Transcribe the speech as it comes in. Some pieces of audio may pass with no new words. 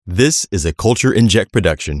This is a Culture Inject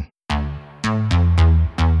production.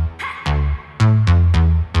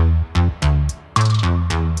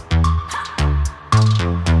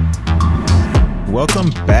 Welcome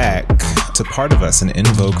back to Part of Us, an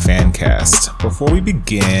Vogue Fancast. Before we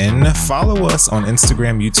begin, follow us on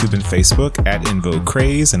Instagram, YouTube, and Facebook at Vogue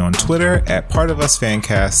Craze, and on Twitter at Part of Us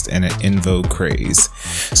Fancast and at Vogue Craze.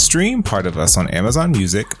 Stream Part of Us on Amazon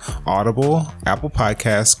Music, Audible, Apple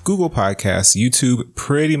Podcasts, Google Podcasts, YouTube,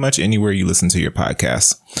 pretty much anywhere you listen to your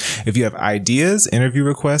podcasts. If you have ideas, interview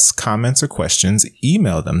requests, comments, or questions,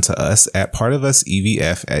 email them to us at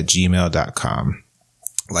partofusevf@gmail.com.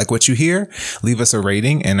 Like what you hear? Leave us a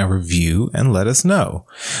rating and a review and let us know.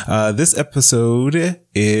 This episode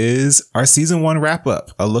is our season 1 wrap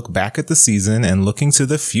up, a look back at the season and looking to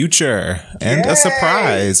the future, and a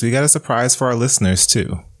surprise. We got a surprise for our listeners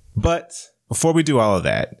too. But before we do all of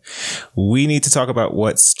that, we need to talk about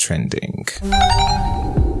what's trending.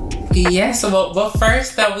 Yes, well,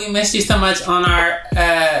 first, we missed you so much on our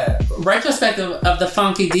retrospective of the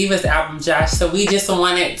Funky Divas album, Josh. So we just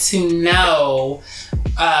wanted to know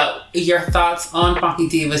your thoughts on Funky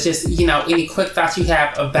Divas. Just, any quick thoughts you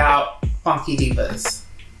have about Funky Divas.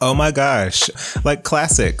 Oh my gosh. Like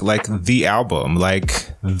classic, like the album,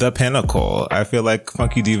 like the pinnacle. I feel like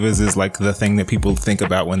Funky Divas is like the thing that people think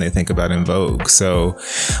about when they think about En Vogue. So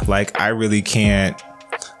like, I really can't,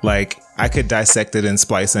 like, I could dissect it and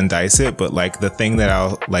splice and dice it, but like the thing that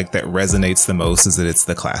that resonates the most is that it's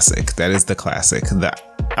the classic. That is the classic. The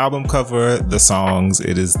album cover, the songs,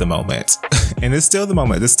 it is the moment. And it's still the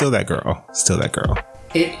moment. It's still that girl. Still that girl.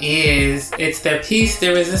 It is. It's their piece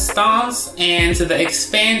de resistance, and the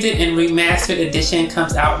expanded and remastered edition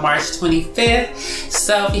comes out March 25th.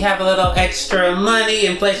 So if you have a little extra money,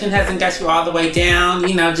 inflation hasn't got you all the way down,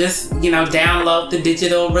 just, download the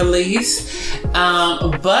digital release.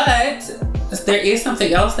 But there is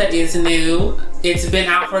something else that is new. It's been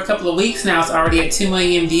out for a couple of weeks now. It's already at 2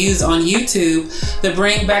 million views on YouTube. The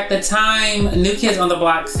Bring Back the Time New Kids on the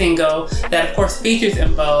Block single that, of course, features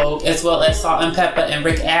En Vogue, as well as Salt and Pepper and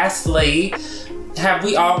Rick Astley. Have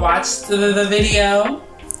we all watched the video?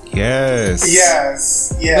 Yes.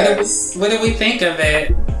 Yes. What do we think of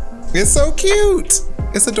it? It's so cute.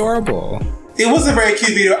 It's adorable. It was a very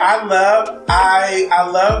cute video. I love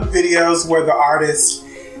videos where the artist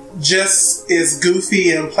just is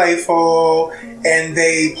goofy and playful and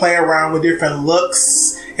they play around with different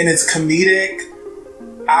looks and it's comedic.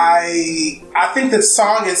 I think the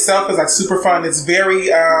song itself is like super fun. It's very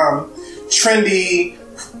trendy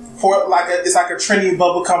it's like a trendy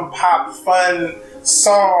bubblegum pop fun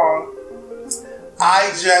song.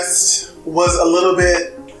 I just was a little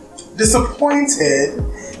bit disappointed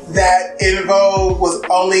that En Vogue was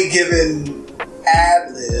only given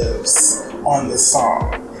ad-libs on the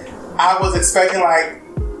song. I was expecting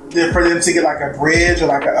for them to get like a bridge or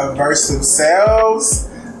like a verse themselves,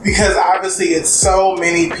 because obviously it's so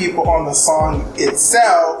many people on the song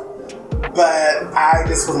itself, but I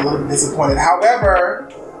just was a little bit disappointed. However,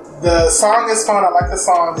 the song is fun. I like the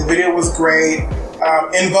song. The video was great.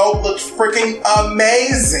 En Vogue looked freaking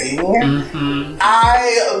amazing. Mm-hmm.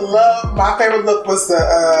 My favorite look was the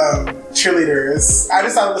cheerleaders. I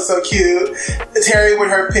just thought it was so cute. Terry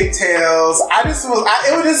with her pigtails. It was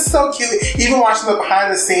just so cute. Even watching the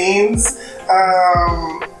behind the scenes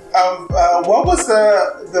what was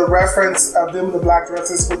the reference of them in the black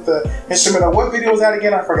dresses with the instrumental? What video was that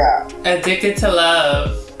again? I forgot. Addicted to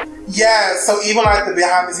Love. Yeah, so even like the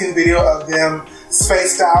behind the scenes video of them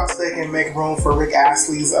spaced out so they can make room for Rick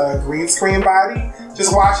Astley's green screen body.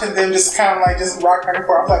 Just watching them just kind of like just rock back and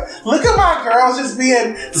forth. I was like, look at my girls just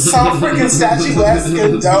being so freaking statuesque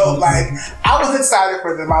and dope. Like, I was excited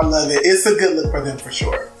for them. I love it. It's a good look for them for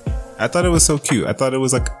sure. I thought it was so cute. I thought it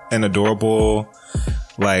was like an adorable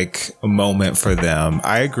moment for them.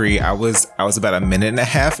 I agree. I was about a minute and a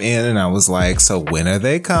half in and I was like, so when are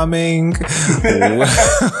they coming?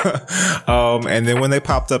 And then when they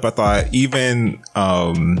popped up, I thought even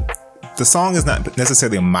the song is not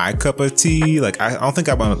necessarily my cup of tea. Like, I don't think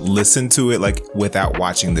I want to listen to it like without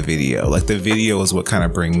watching the video. Like, the video is what kind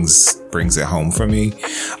of brings it home for me.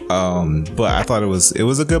 But I thought it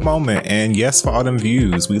was a good moment. And yes, for all them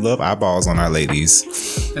views, we love eyeballs on our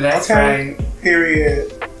ladies. That's right.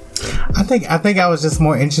 Period. I think I was just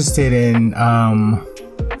more interested in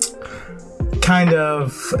kind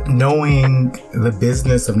of knowing the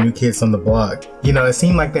business of New Kids on the Block. It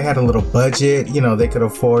seemed like they had a little budget. They could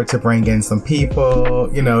afford to bring in some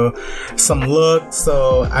people, some looks.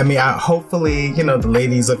 So, I mean, hopefully, the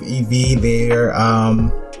ladies of EV there,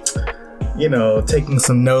 taking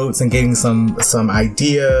some notes and getting some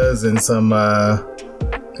ideas and some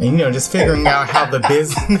And, just figuring out how the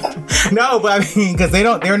business. No, but I mean, because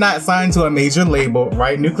they're not signed to a major label,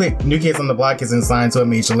 right? New Kids on the Block isn't signed to a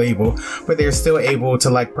major label, but they're still able to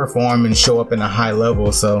like perform and show up in a high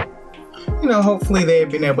level. So, hopefully they've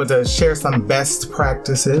been able to share some best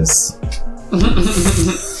practices.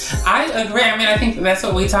 I agree. I mean, I think that's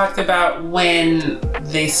what we talked about when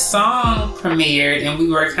the song premiered, and we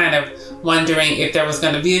were kind of wondering if there was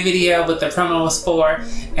going to be a video, what the promo was for.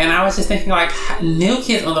 And I was just thinking, like, New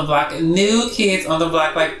Kids on the Block,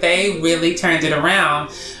 like, they really turned it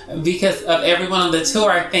around because of everyone on the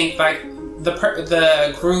tour. I think, like,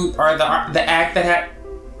 the group or the act that had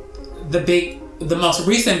the most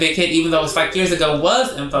recent big hit, even though it was like years ago,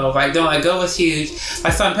 was In Vogue. Like, Don't Let Go was huge.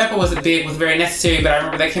 Like, Salt and Pepper was very necessary, but I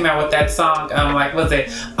remember they came out with that song, was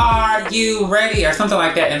it Are You Ready? Or something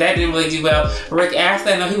like that, and that didn't really do well. Rick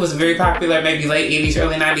Astley, I know he was very popular, maybe late 80s,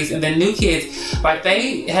 early 90s, and then New Kids, like,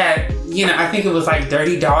 they had, I think it was like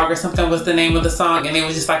Dirty Dog or something was the name of the song, and it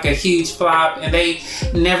was just like a huge flop, and they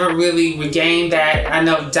never really regained that. I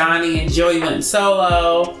know Donnie and Joey went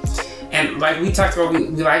solo. And like we talked about, we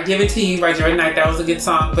like Give It To You by Jordan Knight. That was a good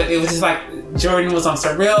song, but it was just like Jordan was on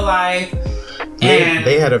Surreal Life. And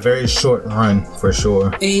they had a very short run for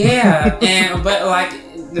sure. Yeah, but like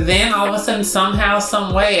then all of a sudden, somehow,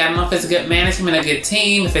 some way, I don't know if it's good management, a good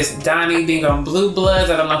team, if it's Donnie being on Blue Bloods,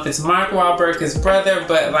 I don't know if it's Mark Wahlberg, his brother,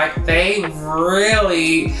 but like they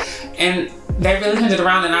really turned it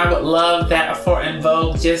around, and I would love that for In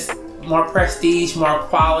Vogue, just more prestige, more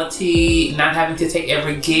quality, not having to take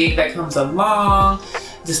every gig that comes along,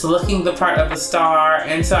 just looking the part of a star.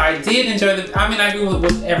 And so I did enjoy I agree with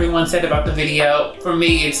what everyone said about the video. For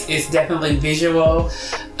me, it's definitely visual.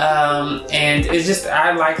 And it's just,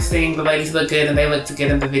 I like seeing the ladies look good, and they looked good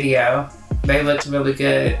in the video. They looked really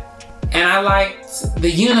good. And I liked the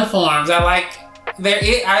uniforms. I like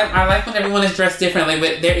when everyone is dressed differently,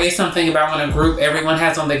 but there is something about when a group, everyone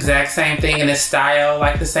has on the exact same thing and is styled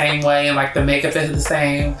like the same way, and like the makeup is the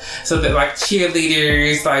same. So that like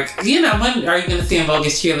cheerleaders, like, when are you going to see In Vogue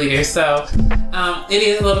as cheerleaders? So it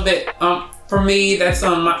is a little bit, for me, that's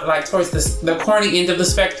on like towards the corny end of the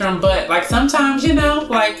spectrum. But like sometimes,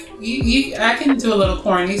 like I can do a little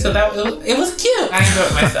corny. So it was cute. I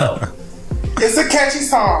enjoyed myself. It's a catchy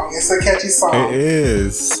song. It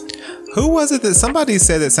is. Who was it that somebody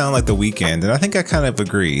said it sounded like The Weeknd? And I think I kind of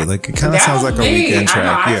agree. Like, it kind of sounds like a Weeknd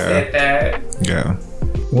track. I said that. Yeah.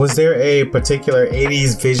 Was there a particular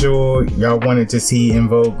 80s visual y'all wanted to see In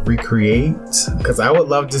Vogue recreate? Because I would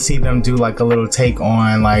love to see them do like a little take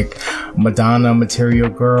on like Madonna Material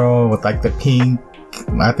Girl with like the pink.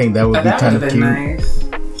 I think that would be kind of cute. Nice.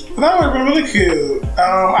 That would have been really cute.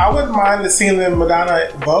 I wouldn't mind seeing the Madonna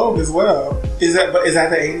Vogue as well. Is that the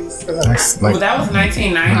 80s? That was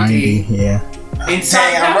 1990. Yeah. And Salt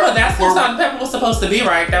and Pepper, that's what Salt and Pepper was supposed to be,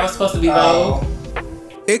 right? That was supposed to be Vogue.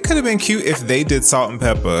 It could have been cute if they did Salt and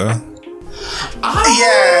Pepper.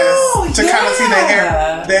 Yes, to kind of see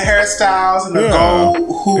the hairstyles and the gold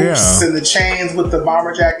hoops and the chains with the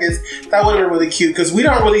bomber jackets. That would have been really cute, because we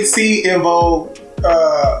don't really see In Vogue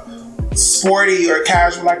sporty or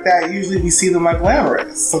casual like that. Usually we see them like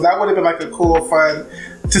glamorous, so that would have been like a cool, fun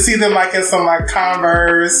to see them like in some like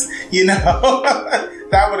Converse,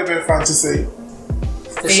 that would have been fun to see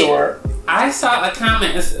for sure. I saw a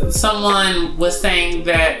comment, someone was saying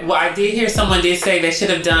that, I did hear someone did say they should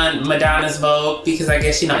have done Madonna's Vogue, because I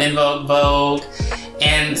guess, In Vogue,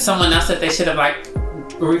 and someone else said they should have like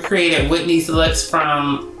recreated Whitney's looks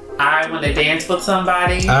from I Want to Dance with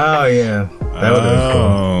Somebody. Oh yeah, that would have been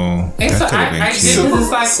cool. And so I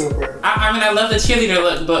love the cheerleader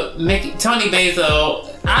look, but Tony Basil,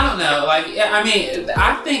 I don't know. Like,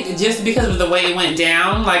 I think just because of the way it went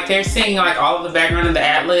down, like they're singing like all of the background and the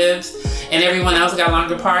ad-libs, and everyone else got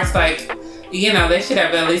longer parts. Like, they should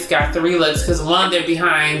have at least got 3 looks, because one, they're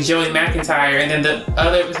behind Joey McIntyre, and then the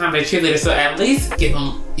other behind their cheerleader. So at least give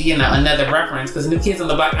them, another reference, because New Kids on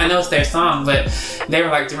the Block, I know it's their song, but they were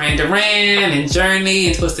like Duran Duran and Journey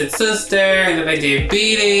and Twisted Sister, and then they did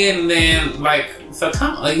Beat It, and then like, so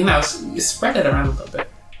come on, you spread it around a little bit.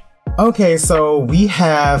 Okay, so we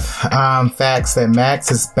have facts that Max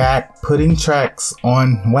is back putting tracks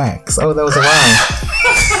on wax. Oh, that was a rhyme.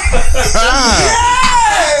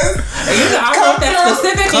 I wrote that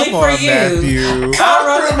specifically for you. Matthew. I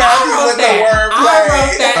wrote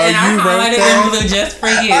that, and I highlighted in blue just for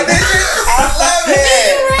you. I love it.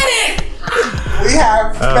 You read it. We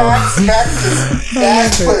have Max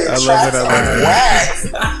putting tracks on wax.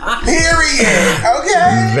 Period.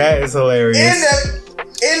 Okay. That is hilarious.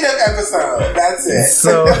 End of episode. That's it.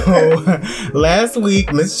 So, last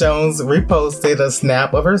week, Miss Jones reposted a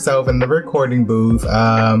snap of herself in the recording booth.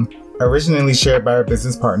 originally shared by her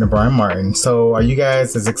business partner, Brian Martin. So are you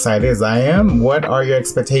guys as excited as I am? What are your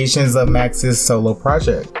expectations of Max's solo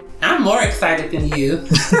project? I'm more excited than you.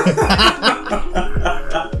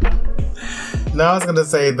 No, I was going to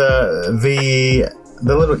say the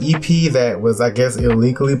little EP that was, I guess,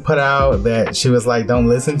 illegally put out that she was like, don't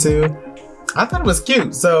listen to. I thought it was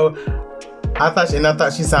cute. So I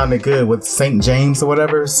thought she sounded good with St. James or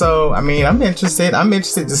whatever. So, I mean, I'm interested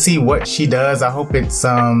to see what she does. I hope it's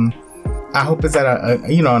at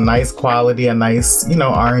a nice quality, a nice,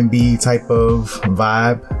 R&B type of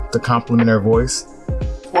vibe to complement her voice.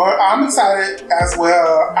 Well, I'm excited as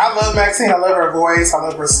well. I love Maxine. I love her voice. I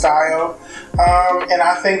love her style. And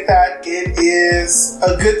I think that it is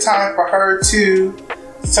a good time for her to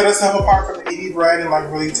set herself apart from the indie brand and like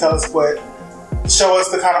really show us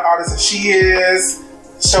the kind of artist that she is,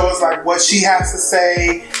 show us like what she has to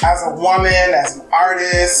say as a woman, as an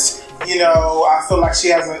artist. I feel like she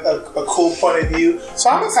has a cool point of view. So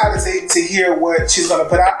I'm excited to hear what she's going to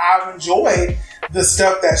put out. I've enjoyed the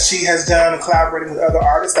stuff that she has done collaborating with other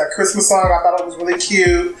artists. That Christmas song, I thought it was really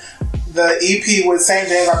cute. The EP with St.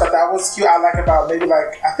 James, I thought that was cute. I like about maybe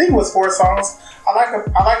I think it was 4 songs. I like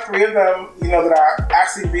 3 of them, that I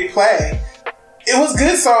actually replay. It was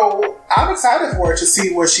good, so I'm excited for her to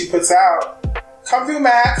see what she puts out. Come through,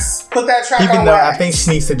 Max. Put that track on wax. Even though I think she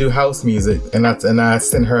needs to do house music, and I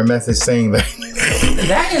sent her a message saying that.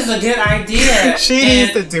 That is a good idea. She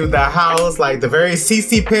needs to do the house, like the very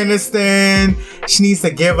CeCe Peniston. She needs to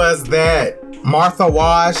give us that Martha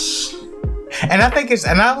Wash. And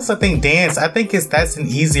I also think dance. I think that's an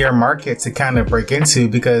easier market to kind of break into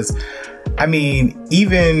because, I mean,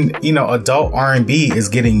 even adult R&B is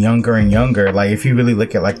getting younger and younger. Like if you really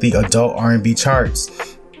look at like the adult R&B charts,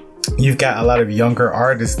 you've got a lot of younger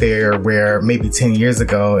artists there where maybe 10 years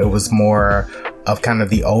ago it was more of kind of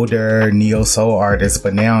the older neo soul artists,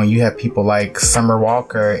 but now you have people like Summer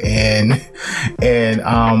Walker and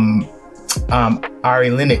Ari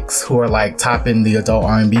Lennox who are like topping the adult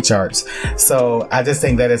R&B charts. So I just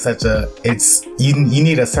think that you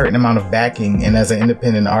need a certain amount of backing, and as an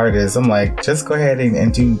independent artist, I'm like, just go ahead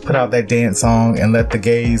and put out that dance song and let the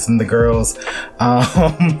gays and the girls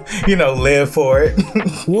live for it.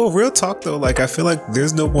 Well, real talk though, like I feel like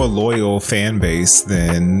there's no more loyal fan base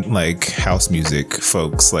than like house music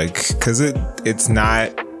folks, like because it's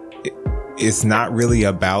not really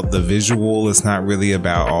about the visual. It's not really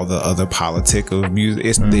about all the other politic of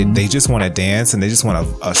music. They just want to dance and they just want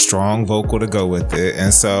a strong vocal to go with it.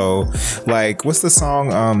 And so, like, what's the song?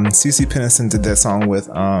 CeCe Peniston did that song with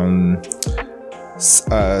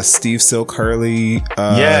Steve Silk Hurley.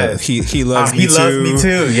 Yes. He loves me too. He loves me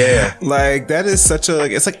too. Yeah. Like that is such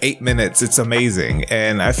it's like 8 minutes. It's amazing,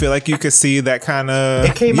 and I feel like you could see that kind of.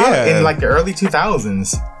 It came out in like the early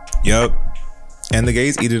 2000s. Yep. And the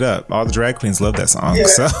gays eat it up. All the drag queens love that song. Yeah,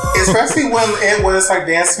 so. Especially when it's like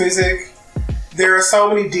dance music. There are so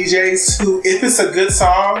many DJs who, if it's a good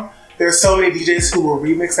song, there are so many DJs who will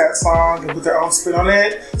remix that song and put their own spin on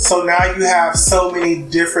it. So now you have so many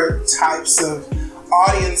different types of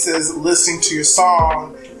audiences listening to your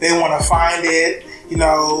song. They want to find it.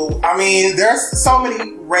 I mean, there's so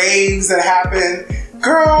many raves that happen.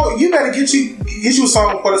 Girl, you better get you a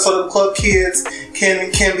song for so the club kids can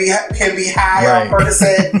be high on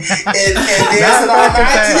Percocet and dancing all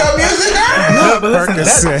night to your music. No, but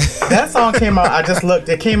listen, that song came out. I just looked.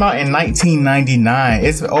 It came out in 1999.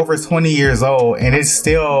 It's over 20 years old, and it's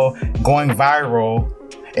still going viral.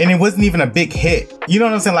 And it wasn't even a big hit. You know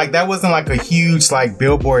what I'm saying? Like that wasn't like a huge like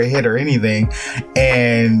Billboard hit or anything.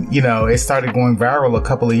 And it started going viral a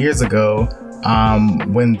couple of years ago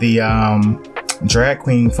when the drag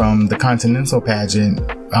queen from the Continental pageant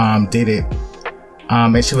did it.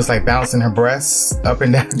 And she was like bouncing her breasts up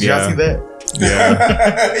and down. Did y'all see that? Yeah.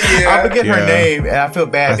 I forget her name, and I feel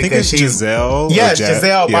bad because she's Giselle. Yeah,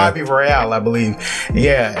 Giselle Bobby Royale, I believe.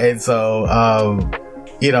 Yeah, and so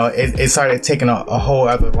it started taking a whole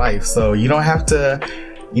other life. So you don't have to,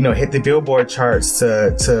 hit the Billboard charts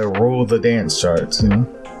to rule the dance charts.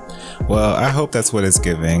 Well, I hope that's what it's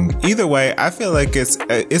giving. Either way, I feel like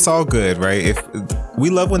it's all good, right? If we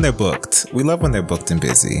love when they're booked, and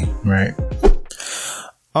busy, right?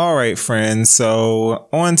 All right, friends. So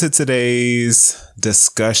on to today's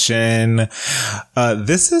discussion.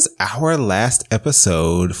 This is our last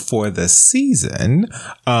episode for the season.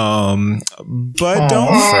 But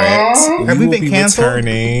don't fret. Have we been canceled?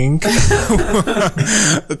 Returning.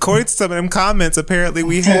 According to some of them comments, apparently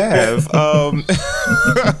we have.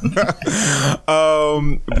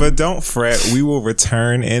 But don't fret. We will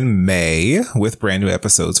return in May with brand new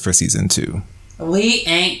episodes for season 2. We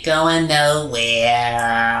ain't going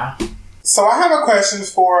nowhere. So I have a question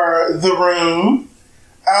for the room.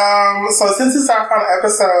 So since it's our final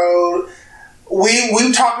episode,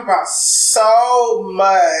 we've talked about so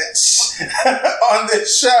much on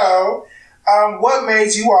this show. What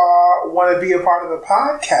made you all want to be a part of the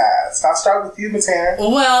podcast? I'll start with you, Matana.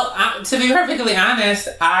 Well, to be perfectly honest,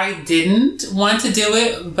 I didn't want to do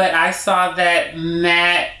it, but I saw that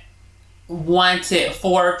Matt wanted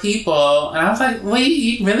 4 people, and I was like, wait,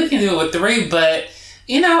 you really can do it with 3, but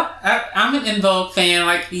I'm an In Vogue fan.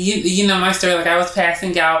 Like, you know my story. Like, I was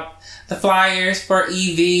passing out the flyers for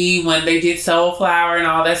EV when they did Soulflower and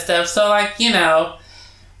all that stuff. So, like,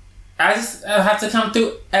 I just have to come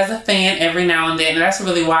through as a fan every now and then. And that's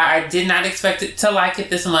really why I did not expect it to like it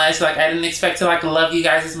this much. Like, I didn't expect to, like, love you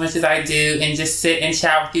guys as much as I do and just sit and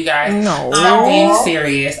chat with you guys. No. I'm being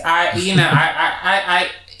serious.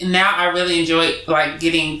 Now I really enjoy, like,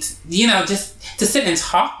 getting, just to sit and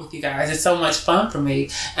talk with you guys. It's so much fun for me.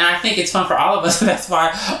 And I think it's fun for all of us. That's why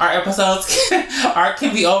our episodes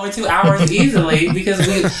can be over 2 hours easily, because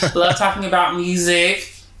we love talking about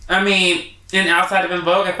music. I mean, and outside of In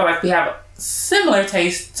Vogue, I feel like we have similar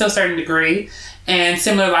tastes to a certain degree and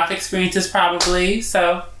similar life experiences probably.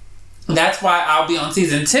 So that's why I'll be on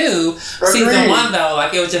season 2. Season 1, though,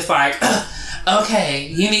 like, it was just like, okay,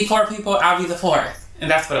 you need 4 people, I'll be the 4th. And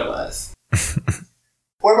that's what it was.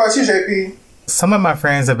 What about you, JP? Some of my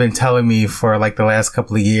friends have been telling me for like the last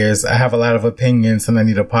couple of years, I have a lot of opinions and I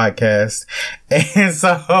need a podcast. And so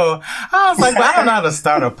I was like, well, I don't know how to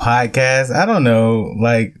start a podcast. I don't know,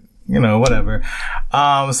 like, whatever.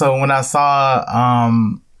 So when I saw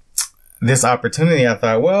this opportunity, I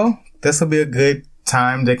thought, well, this will be a good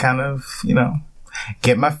time to kind of,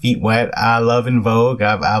 get my feet wet. I love In Vogue.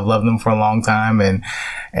 I've loved them for a long time, and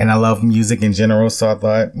I love music in general. So I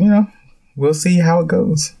thought, we'll see how it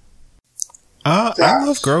goes. I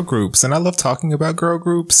love girl groups, and I love talking about girl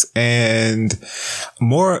groups, and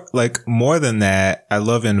more than that, I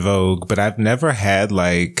love In Vogue, but I've never had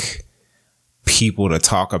like people to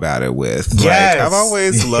talk about it with. Yes. Like, I've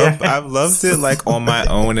always loved it like on my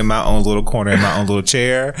own, in my own little corner, in my own little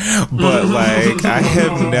chair. But like, I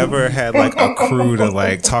have never had like a crew to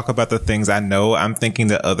like talk about the things I know I'm thinking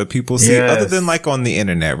that other people see, other than like on the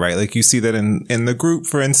internet, right? Like, you see that in the group,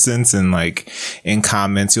 for instance, and like in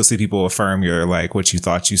comments, you'll see people affirm your like what you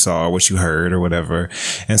thought you saw or what you heard or whatever.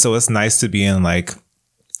 And so it's nice to be in like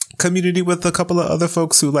community with a couple of other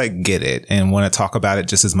folks who like get it and want to talk about it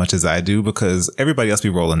just as much as I do, because everybody else be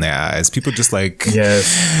rolling their eyes. People just like, or they're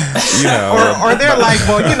like,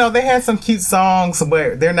 well, they had some cute songs,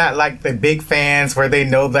 but they're not like the big fans where they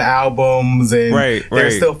know the albums and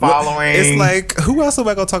they're still following. Well, it's like, who else am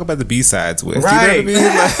I gonna talk about the B-sides with? Right. You know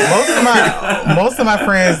what I mean? Like, most of my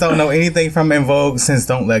friends don't know anything from In Vogue since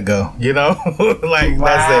Don't Let Go. Like, wow.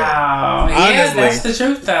 That's it. Yeah, that's the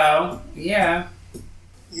truth, though. Yeah.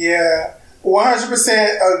 Yeah,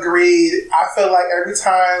 100% agreed. I feel like every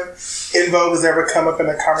time In Vogue has ever come up in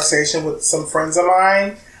a conversation with some friends of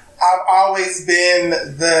mine, I've always been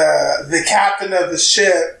the captain of the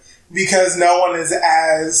ship, because no one is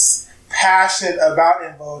as passionate about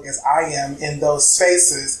In Vogue as I am in those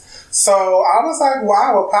spaces. So I was like,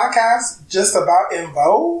 wow, a podcast just about In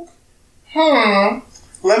Vogue?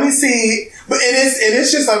 Let me see. But it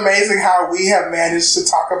is just amazing how we have managed to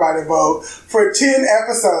talk about In Vogue for 10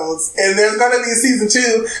 episodes, and there's going to be a season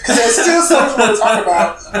 2, because there's still so much more to talk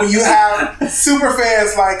about when you have super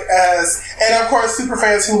fans like us, and of course super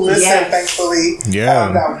fans who listen, thankfully,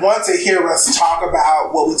 that want to hear us talk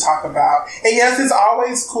about what we talk about. And yes, it's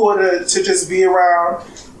always cool to just be around,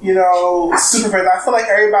 super fans. I feel like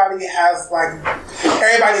everybody feels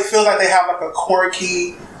like they have like a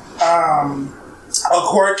quirky,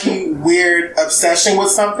 weird obsession with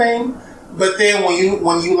something, but then when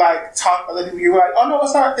you like talk to other people, you're like, oh no,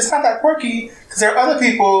 it's not that quirky, because there are other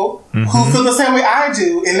people who feel the same way I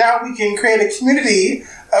do, and now we can create a community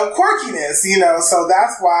of quirkiness, so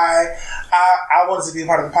that's why I wanted to be a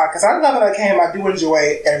part of the podcast. I love that I came. I do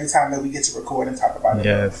enjoy every time that we get to record and talk about it.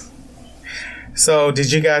 Yes. So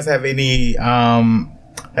did you guys have any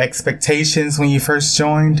expectations when you first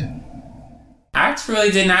joined? I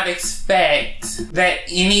truly did not expect that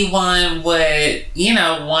anyone would,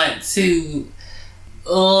 want to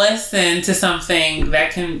listen to something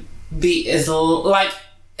that can be as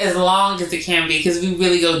long as it can be, because we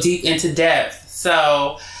really go deep into depth.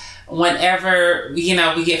 So whenever, we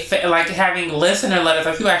get like having listener letters,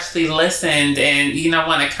 like, who actually listened and,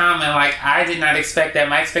 want to comment, like, I did not expect that.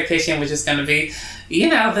 My expectation was just going to be,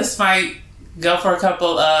 this might go for a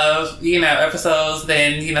couple of, episodes,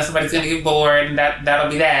 then, somebody's going to get bored, and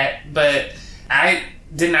that'll be that. But I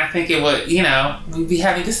did not think it would, we'd be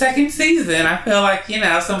having a second season. I feel like,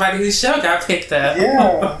 somebody whose show got picked up.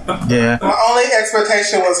 Yeah. Yeah. My only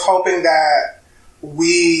expectation was hoping that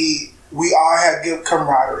we all had good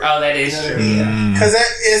camaraderie. Oh, that is true. Because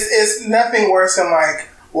it's nothing worse than like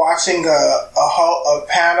watching a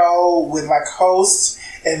panel with like hosts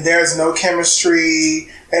and there's no chemistry.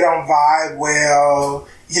 They don't vibe well.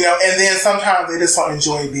 And then sometimes they just don't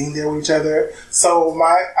enjoy being there with each other. So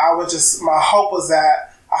my hope was that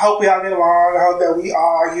I hope we all get along. I hope that we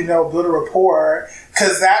all, build a rapport,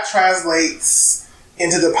 because that translates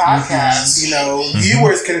into the podcast.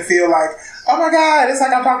 Viewers can feel like, oh my God, it's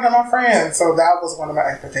like I'm talking to my friends. So that was one of my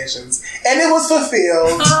expectations, and it was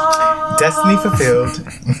fulfilled. Destiny fulfilled.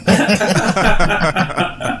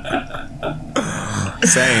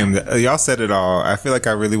 Same. Y'all said it all. I feel like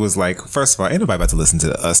I really was like, first of all, ain't nobody about to listen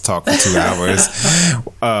to us talk for 2 hours.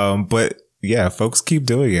 But yeah, folks keep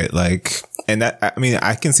doing it. Like, and that, I mean,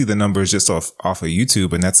 I can see the numbers just off of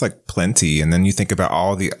YouTube, and that's like plenty. And then you think about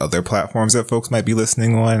all the other platforms that folks might be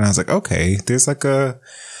listening on. And I was like, okay, there's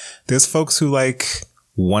folks who like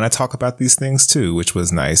want to talk about these things too, which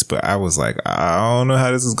was nice. But I was like, I don't know how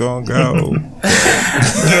this is going to go.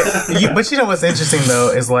 But what's interesting though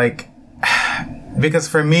is like, because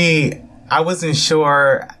for me, I wasn't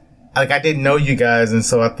sure, like I didn't know you guys. And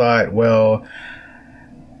so I thought, well,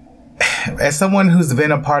 as someone who's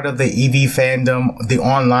been a part of the EV fandom, the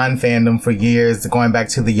online fandom for years, going back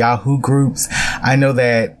to the Yahoo groups, I know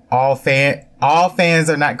that all fans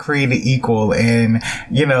are not created equal. And,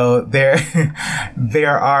 there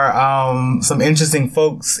are, some interesting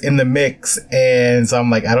folks in the mix. And so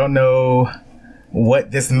I'm like, I don't know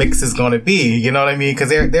what this mix is going to be. You know what I mean? Because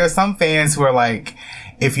there are some fans who are like,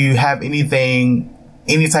 if you have any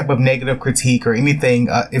type of negative critique or anything,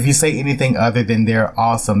 if you say anything other than they're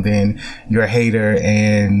awesome, then you're a hater,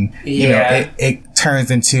 and it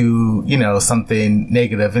turns into something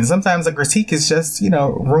negative. And sometimes a critique is just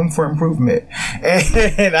room for improvement.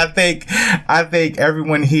 And I think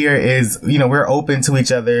everyone here is we're open to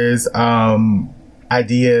each other's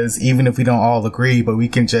ideas, even if we don't all agree, but we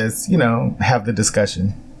can just have the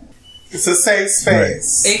discussion. It's a safe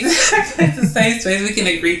space. Right. Exactly. It's a safe space. We can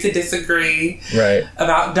agree to disagree. Right.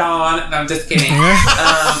 About Dawn. No, I'm just kidding.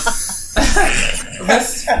 But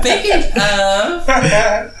speaking of...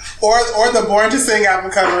 or the Born to Sing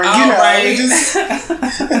album cover. Right. Just... And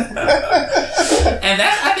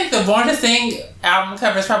I think the Born to Sing album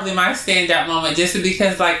cover is probably my standout moment, just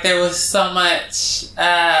because like there was so much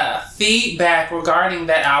feedback regarding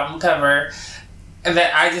that album cover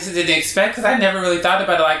that I just didn't expect, because I never really thought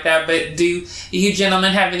about it like that. But do you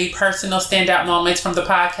gentlemen have any personal standout moments from the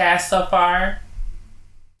podcast so far?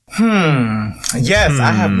 Yes,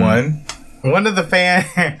 I have one. One of the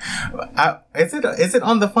is it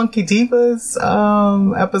on the Funky Divas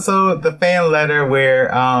episode, the fan letter where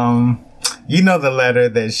the letter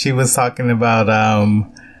that she was talking about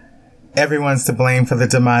everyone's to blame for the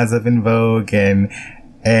demise of In Vogue, and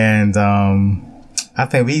I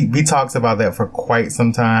think we talked about that for quite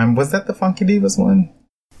some time. Was that the Funky Divas one?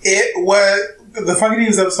 It was the Funky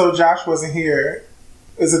Divas episode. Josh wasn't here.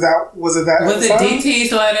 Was it that? Was it episode?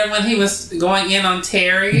 DT's letter when he was going in on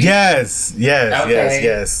Terry? Yes.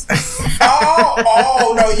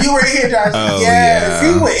 Oh no, you were here, Josh. Oh, yes,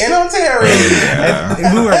 yeah. He went in on Terry.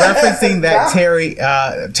 And we were referencing that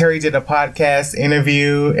Terry did a podcast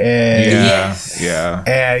interview, and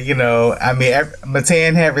and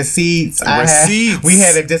Matan had receipts. We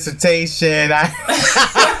had a dissertation.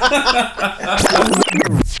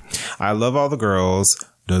 I love all the girls.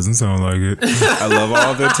 Doesn't sound like it. I love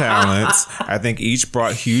all their talents. I think each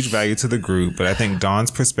brought huge value to the group, but I think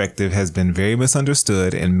Dawn's perspective has been very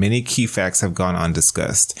misunderstood, and many key facts have gone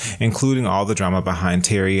undiscussed, including all the drama behind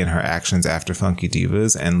Terry and her actions after Funky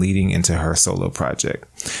Divas and leading into her solo project.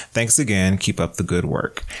 Thanks again. Keep up the good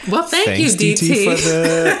work. Well, thank you, DT.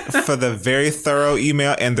 for the very thorough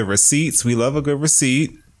email and the receipts. We love a good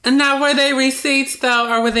receipt. And now, were they receipts,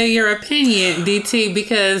 though, or were they your opinion, DT?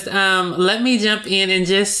 Because let me jump in and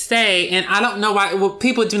just say, and I don't know why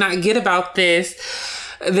people do not get about this,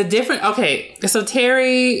 okay, so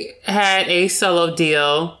Terry had a solo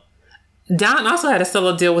deal. Dawn also had a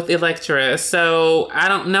solo deal with Elektra, so I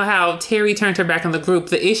don't know how Terry turned her back on the group.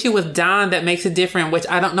 The issue with Dawn that makes it different, which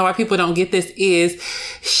I don't know why people don't get this, is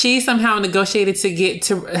she somehow negotiated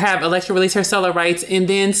to have Elektra release her solo rights, and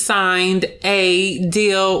then signed a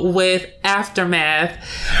deal with Aftermath.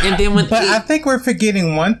 And then I think we're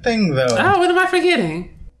forgetting one thing, though. Oh, what am I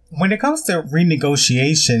forgetting? When it comes to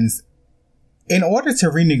renegotiations, in order to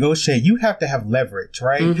renegotiate, you have to have leverage,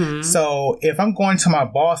 right? Mm-hmm. So if I'm going to my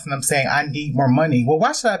boss and I'm saying I need more money, well,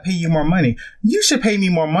 why should I pay you more money? You should pay me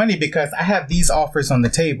more money because I have these offers on the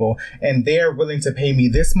table and they're willing to pay me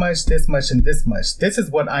this much, and this much. This is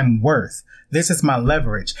what I'm worth. This is my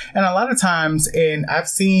leverage. And a lot of times, and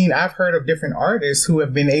I've heard of different artists who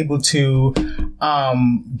have been able to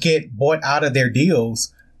get bought out of their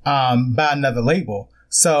deals by another label.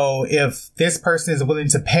 So if this person is willing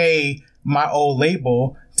to pay my old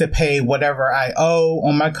label to pay whatever I owe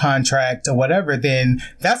on my contract or whatever, then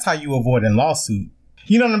that's how you avoid a lawsuit.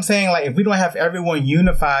 You know what I'm saying? Like, if we don't have everyone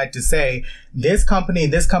unified to say, this company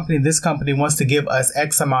wants to give us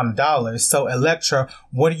X amount of dollars. So Elektra,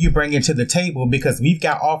 what are you bringing to the table? Because we've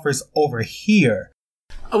got offers over here.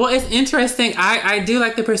 Well, it's interesting. I do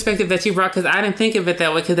like the perspective that you brought because I didn't think of it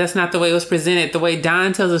that way because that's not the way it was presented. The way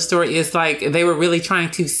Don tells the story is like they were really trying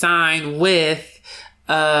to sign with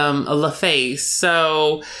LaFace.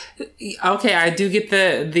 So, okay, I do get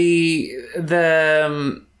the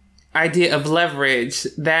idea of leverage.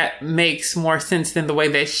 That makes more sense than the way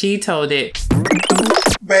that she told it.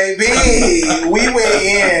 Baby, we went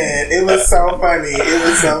in. It was so funny.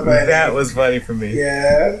 That was funny for me.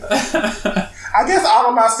 Yeah. I guess all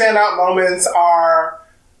of my standout moments are,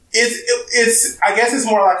 I guess it's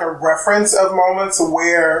more like a reference of moments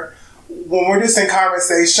where when we're just in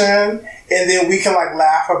conversation and then we can like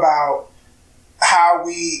laugh about how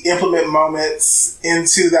we implement moments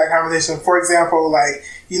into that conversation. For example, like,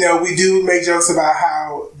 you know, we do make jokes about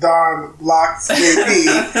how Dawn blocked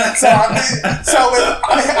JP. I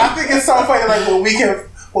think it's so funny, like when we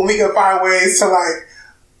can find ways to like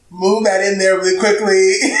move that in there really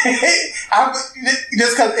quickly.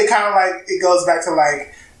 Just because it kind of like it goes back to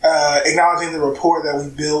like acknowledging the rapport that we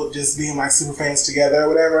built, just being like super fans together or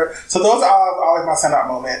whatever. So those are always my standout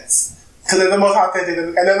moments because they're the most authentic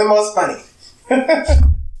and they're the most funny.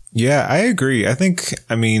 Yeah, I agree. I think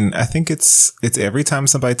it's every time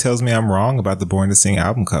somebody tells me I'm wrong about the Born to Sing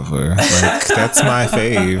album cover. Like, that's my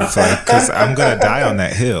fave. Like, cause I'm gonna die on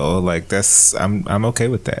that hill. Like, I'm okay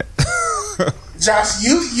with that. Josh,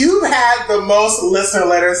 you had the most listener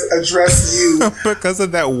letters addressed you because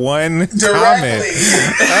of that one directly. Comment.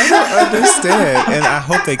 I don't understand, and I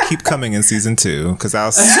hope they keep coming in season 2 because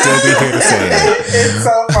I'll still be here to say it. It's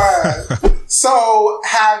so fun. So,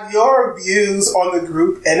 have your views on the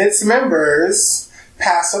group and its members,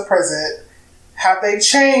 past or present, have they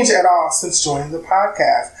changed at all since joining the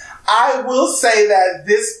podcast? I will say that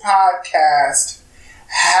this podcast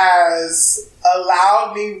has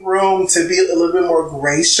allowed me room to be a little bit more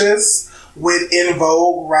gracious with In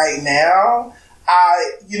Vogue right now.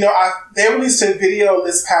 They released a video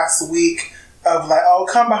this past week of like, oh,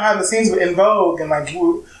 come behind the scenes with In Vogue, and like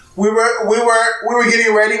we were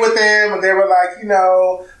getting ready with them, and they were like,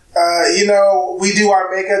 we do our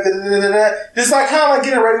makeup, just like kind of like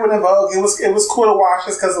getting ready with In Vogue. It was cool to watch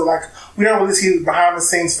just because of like we don't really see behind the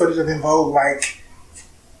scenes footage of In Vogue like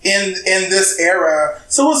in this era.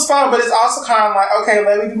 So it was fun, but it's also kind of like, okay,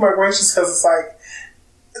 let me be more gracious because it's like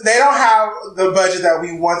they don't have the budget that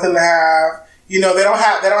we want them to have. You know, they don't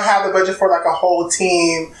have the budget for like a whole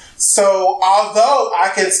team. So although I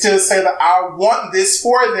can still say that I want this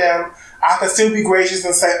for them, I can still be gracious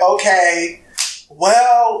and say, okay,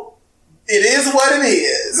 well, it is what it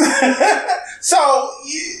is. So,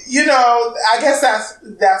 I guess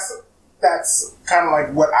that's kind of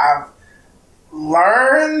like what I've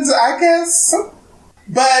learned, I guess.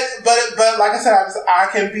 But like I said, I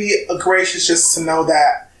can be gracious just to know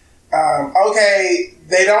that, okay,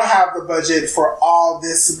 they don't have the budget for all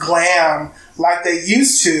this glam like they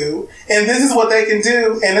used to, and this is what they can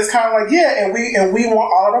do. And it's kind of like, yeah, and we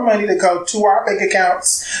want all of our money to go to our bank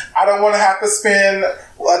accounts. I don't want to have to spend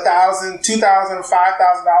 $1,000, $2,000,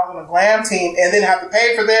 $5,000 on a glam team and then have to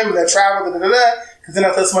pay for them and their travel, because then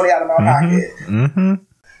I put some money out of my pocket. Mm-hmm.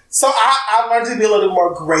 So I learned to be a little bit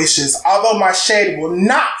more gracious, although my shade will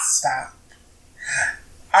not stop.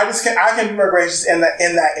 I can be more gracious in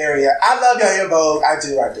that area. I love y'all In Vogue. I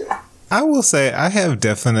do. I will say I have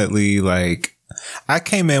definitely I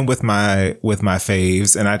came in with my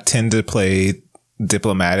faves, and I tend to play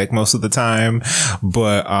diplomatic most of the time,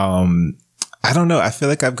 but I don't know. I feel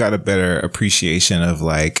like I've got a better appreciation of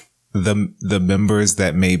like the members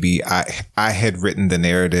that maybe I had written the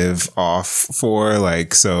narrative off for,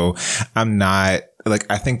 like, so I'm not like,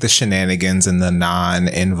 I think the shenanigans and the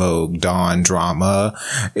non-In Vogue Dawn drama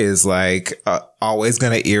is like always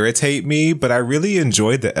going to irritate me, but I really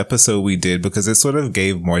enjoyed the episode we did because it sort of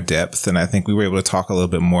gave more depth, and I think we were able to talk a little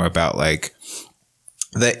bit more about like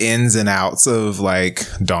the ins and outs of like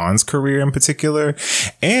Dawn's career in particular,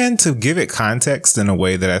 and to give it context in a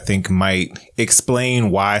way that I think might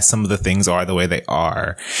explain why some of the things are the way they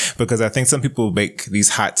are. Because I think some people make these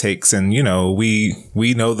hot takes and, you know, we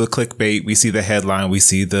know the clickbait, we see the headline, we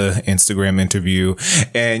see the Instagram interview,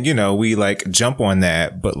 and, you know, we like jump on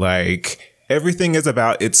that. But like everything is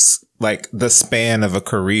about it's like the span of a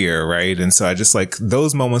career, right? And so I just like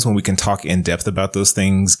those moments when we can talk in depth about those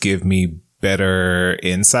things give me better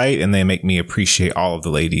insight, and they make me appreciate all of the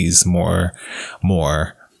ladies more.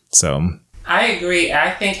 So I agree. I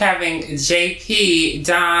think having JP,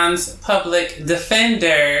 Dawn's public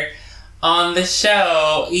defender, on the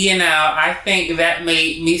show, you know, I think that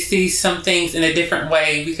made me see some things in a different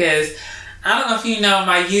way, because I don't know if you know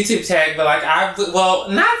my YouTube tag, but like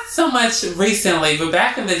not so much recently, but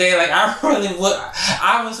back in the day, like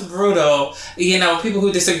I was brutal, you know, people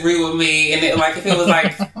who disagree with me, and like if it was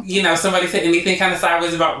like, you know, somebody said anything kind of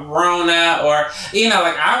sideways about Rona, or, you know,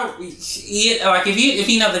 like like if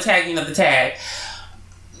you know the tag, you know the tag.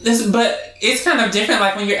 But it's kind of different,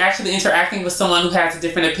 like when you're actually interacting with someone who has a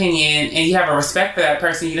different opinion and you have a respect for that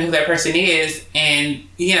person, you know who that person is, and,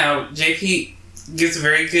 you know, JP gives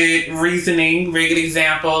very good reasoning, very good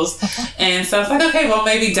examples. And so it's like, okay, well,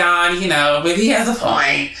 maybe Dawn, you know, maybe he has a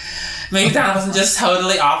point. Maybe Dawn wasn't just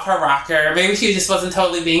totally off her rocker. Maybe she just wasn't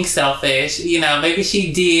totally being selfish. You know, maybe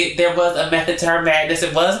there was a method to her madness.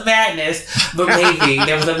 It was madness, but maybe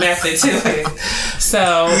there was a method to it.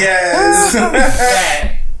 So, yes.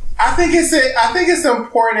 I think it's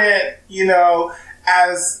important, you know,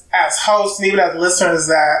 as hosts and even as listeners,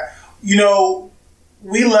 that, you know,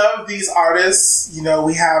 we love these artists. You know,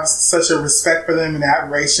 we have such a respect for them and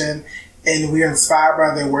admiration, and we are inspired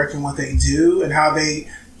by their work and what they do and how they,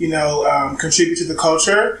 you know, contribute to the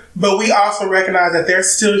culture. But we also recognize that they're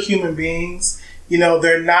still human beings. You know,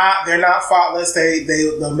 they're not faultless.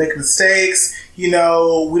 They'll make mistakes. You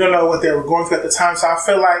know, we don't know what they were going through at the time. So I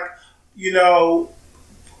feel like, you know,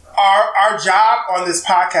 our job on this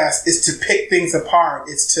podcast is to pick things apart.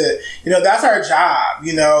 It's to, you know, that's our job.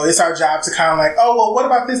 You know, it's our job to kind of like, oh, well, what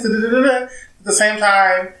about this? At the same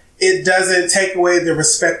time, it doesn't take away the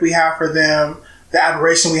respect we have for them, the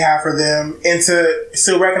admiration we have for them, and to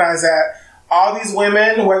still recognize that all these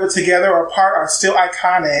women, whether together or apart, are still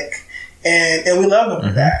iconic, and we love them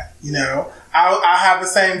for that. You know, I have the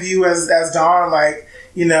same view as Dawn. Like,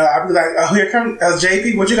 you know, I'd be like, oh, here comes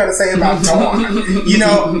JP. What you got to say about Dawn? You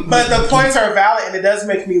know, but the points are valid, and it does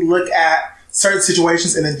make me look at certain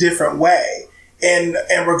situations in a different way. And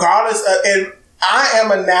regardless of, and I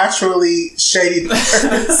am a naturally shady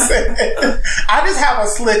person. I just have a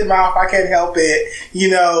slick mouth. I can't help it, you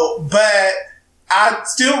know, but I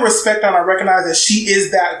still respect and I recognize that she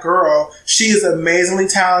is that girl. She is amazingly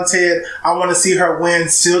talented. I want to see her win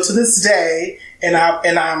still to this day. And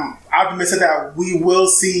I'm optimistic that we will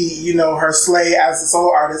see, you know, her slay as a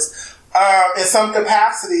solo artist, in some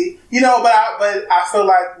capacity, you know, but I feel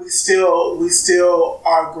like we still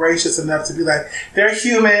are gracious enough to be like, they're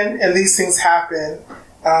human and these things happen,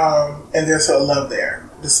 and there's still love there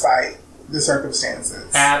despite the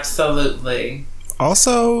circumstances. Absolutely.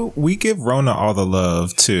 Also, we give Rona all the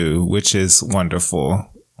love too, which is wonderful.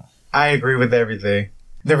 I agree with everything.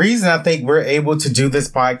 The reason I think we're able to do this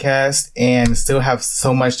podcast and still have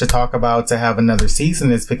so much to talk about to have another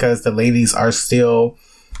season is because the ladies are still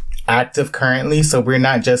active currently. So we're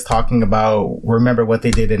not just talking about, remember what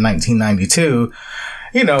they did in 1992.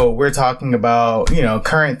 You know, we're talking about, you know,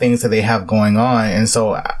 current things that they have going on. And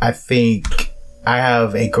so I think I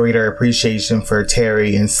have a greater appreciation for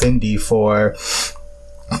Terry and Cindy for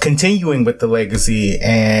continuing with the legacy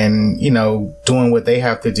and, you know, doing what they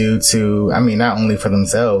have to do to, I mean, not only for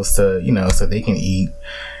themselves to, you know, so they can eat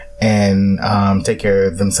and take care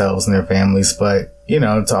of themselves and their families, but, you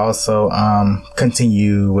know, to also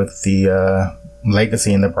continue with the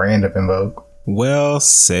legacy and the brand of En Vogue. Well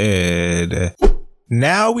said.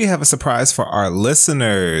 Now we have a surprise for our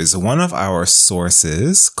listeners. One of our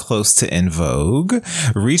sources close to En Vogue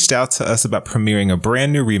reached out to us about premiering a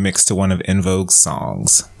brand new remix to one of En Vogue's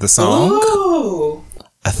songs. The song, Ooh.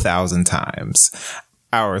 1,000 Times.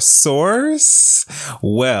 Our source?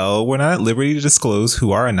 Well, we're not at liberty to disclose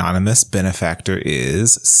who our anonymous benefactor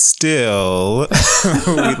is. Still,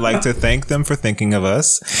 we'd like to thank them for thinking of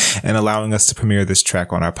us and allowing us to premiere this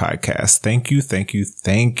track on our podcast. Thank you, thank you,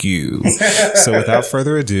 thank you. So without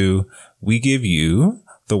further ado, we give you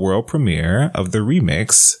the world premiere of the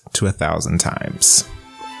remix to 1,000 Times.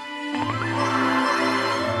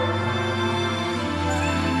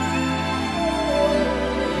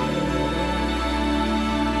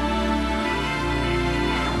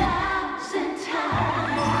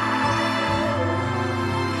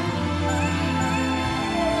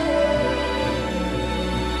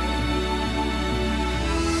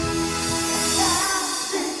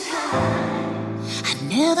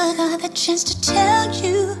 chance to tell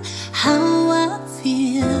you how I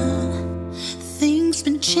feel. Things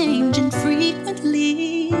been changing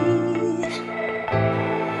frequently.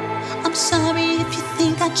 I'm sorry if you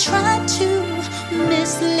think I tried to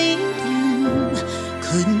mislead you.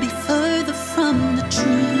 Couldn't be further from the truth.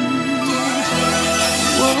 Yeah.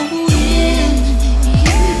 Whoa, if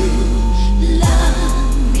you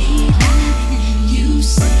love me like you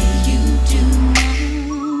say you do,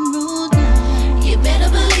 you better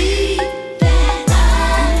believe that I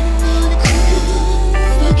could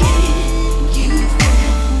forgive you for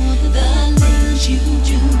the things you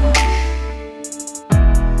do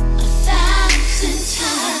 1,000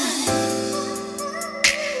 times.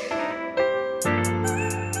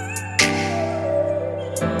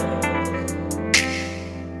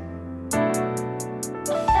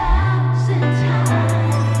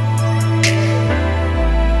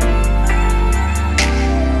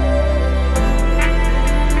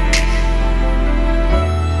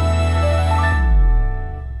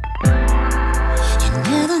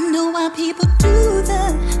 People do the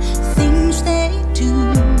things they do.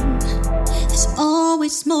 There's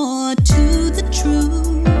always more to the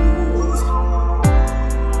truth.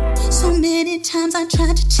 So many times I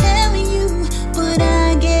tried to tell you, but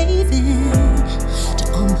I gave in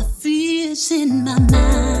to all my fears in my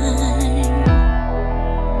mind.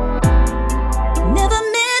 Never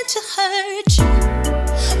meant to hurt you,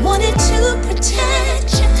 wanted to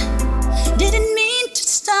protect you, didn't mean to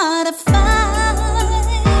start a fight.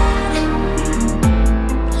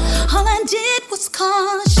 All I did was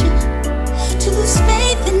cause you to lose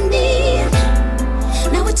faith in me.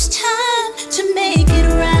 Now it's time to make it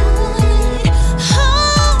right.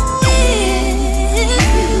 Oh, if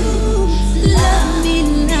you love me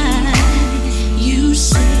like you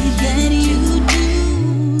say that you do,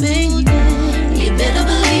 baby, you better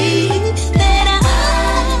believe that I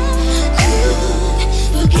could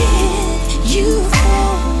forgive you for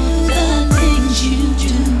the things you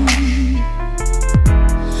do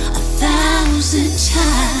 1,000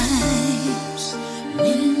 times.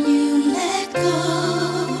 When you let go,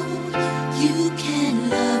 you can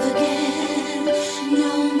love again.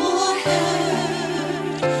 No more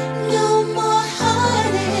hurt, no more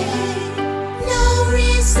heartache, no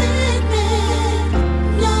resentment,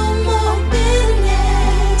 no more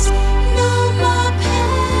bitterness, no more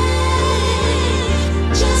pain,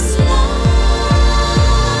 just love.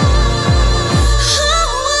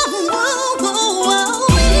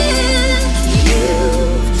 If you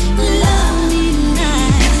love me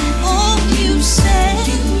like you say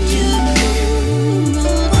you do,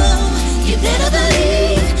 you better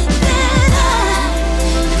believe that I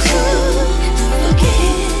could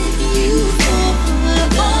forgive you for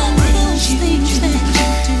the things that you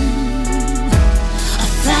do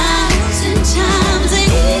 1,000 times.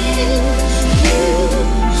 If you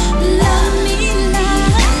love me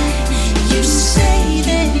like you say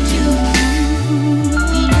that you do,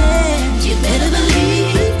 you better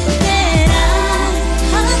believe that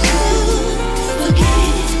I could forgive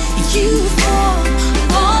you for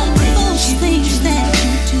all those things that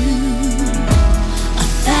you do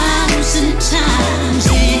 1,000 times.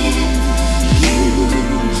 If you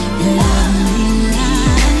love me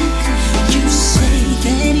like you say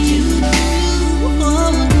that you do,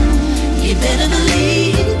 you better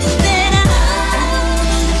believe that I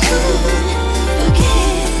could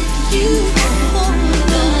forgive you for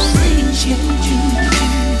those things you do,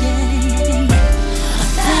 yeah,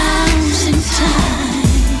 1,000 times.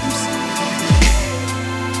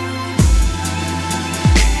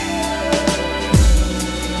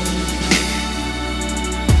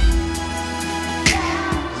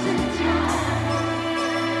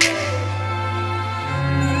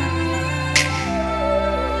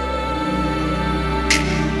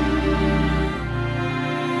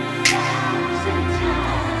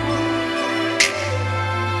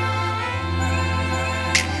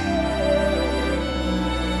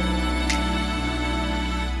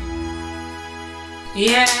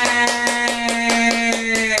 Yay!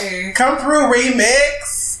 Come through,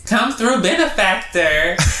 remix. Come through,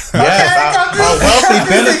 benefactor. Yes, come a through. wealthy Come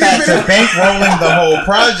through, benefactor bankrolling the whole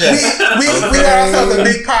project. We also the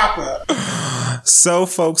Big Papa. So,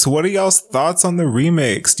 folks, what are y'all's thoughts on the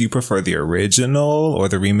remix? Do you prefer the original or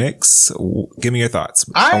the remix? Give me your thoughts.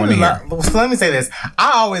 I want to hear. So let me say this.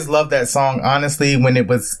 I always loved that song, honestly, when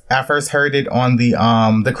I first heard it on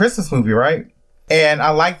the Christmas movie, right? And I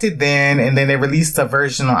liked it then, and then they released a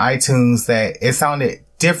version on iTunes that it sounded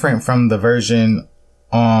different from the version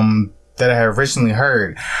that I had originally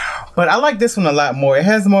heard. But But I like this one a lot more. It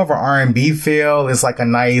has more of an R&B feel. It's like a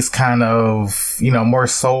nice kind of, more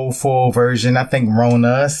soulful version. I think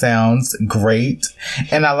Rona sounds great.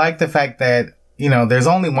 And I like the fact that, there's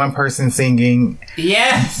only one person singing.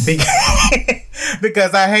 Yes.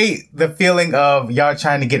 Because I hate the feeling of y'all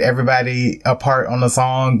trying to get everybody apart on a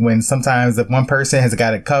song when sometimes if one person has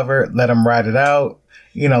got it covered, let them ride it out.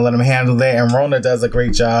 Let them handle that. And Rona does a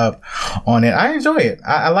great job on it. I enjoy it.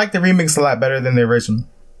 I like the remix a lot better than the original.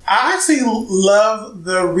 I actually love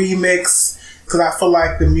the remix because I feel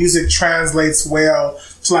like the music translates well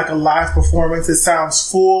to like a live performance. It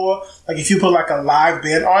sounds full. Like if you put like a live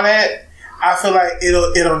band on it, I feel like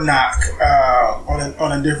it'll knock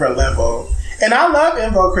on a different level. And I love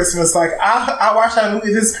In Vogue Christmas. Like I watched that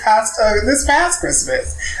movie this past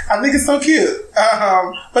Christmas. I think it's so cute.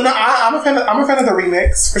 But no, I'm a fan of the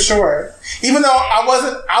remix for sure. Even though I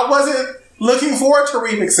wasn't looking forward to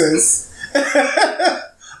remixes.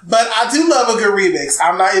 But I do love a good remix.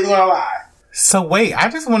 I'm not even gonna lie. So wait, I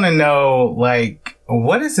just want to know, like,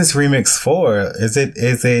 what is this remix for? Is it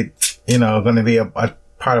going to be a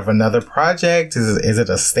part of another project? Is it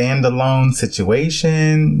a standalone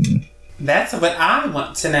situation? That's what I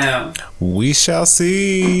want to know. We shall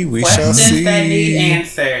see. Questions that need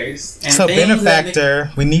answers. And so,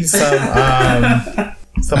 Benefactor, we need some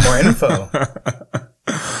more info.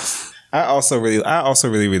 I also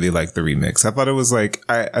really like the remix. I thought it was like,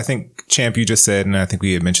 I think Champ, you just said, and I think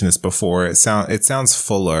we had mentioned this before, it sounds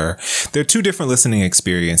fuller. There are two different listening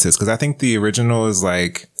experiences, because I think the original is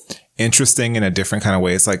like interesting in a different kind of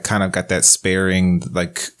way. It's like kind of got that sparing,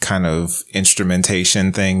 like kind of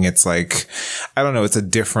instrumentation thing. It's like, I don't know, it's a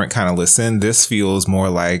different kind of listen. This feels more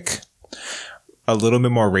like a little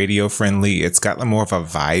bit more radio friendly. It's got more of a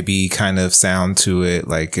vibey kind of sound to it.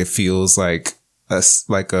 Like it feels like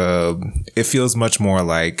it feels much more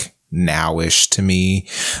like nowish to me.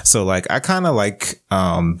 So like I kind of like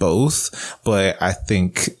both, but I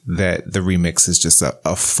think that the remix is just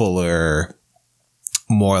a fuller,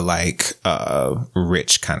 more like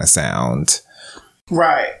rich kind of sound.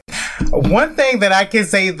 Right. One thing that I can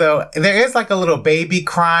say though, there is like a little baby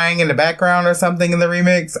crying in the background or something in the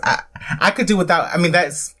remix. I could do without. I mean,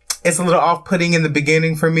 it's a little off-putting in the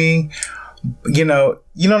beginning for me. You know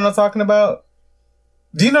what I'm talking about?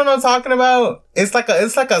 Do you know what I'm talking about? It's like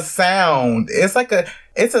a sound.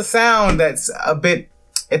 It's a sound that's a bit,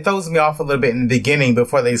 it throws me off a little bit in the beginning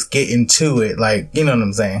before they get into it. Like, you know what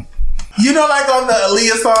I'm saying? Like on the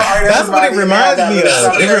Aaliyah song. That's what it reminds me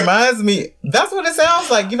of. It reminds me. That's what it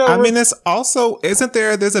sounds like. I mean, it's also,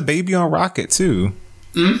 there's a baby on Rocket too.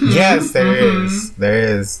 Mm-hmm. Yes, there is.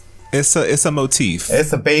 There is. It's a motif.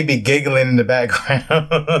 It's a baby giggling in the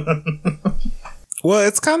background. Well,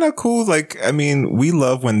 it's kind of cool. Like, I mean, we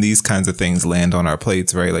love when these kinds of things land on our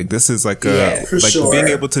plates, right? Like, this is like sure. Being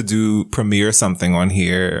able to premiere something on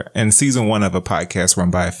here, and season 1 of a podcast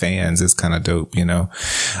run by fans is kind of dope,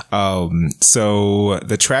 So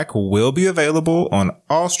the track will be available on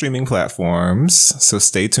all streaming platforms. So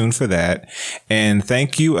stay tuned for that. And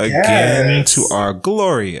thank you again to our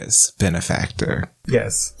glorious benefactor.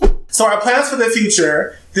 Yes. So our plans for the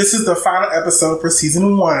future. This is the final episode for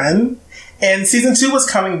season 1. And season 2 is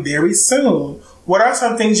coming very soon. What are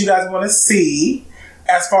some things you guys want to see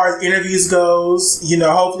as far as interviews goes?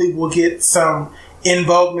 Hopefully we'll get some In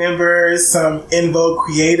Vogue members, some In Vogue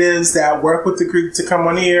creatives that work with the group to come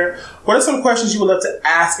on here. What are some questions you would love to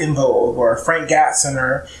ask In Vogue or Frank Gatson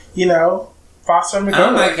or, Foster McGowan?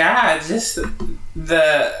 Oh my God, just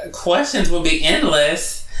the questions will be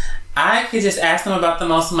endless. I could just ask them about the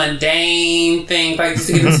most mundane things, like just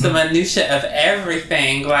to get into the minutia of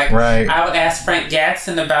everything. Like, right. I would ask Frank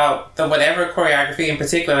Gatson about the whatever choreography in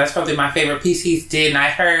particular. That's probably my favorite piece he did. And I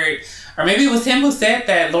heard, or maybe it was him who said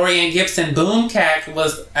that Lorianne Gibson Boomcat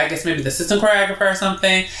was, I guess, maybe the assistant choreographer or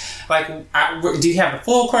something. Like, do you have the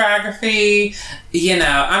full choreography?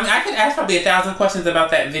 I could ask probably 1,000 questions about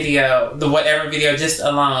that video, the whatever video, just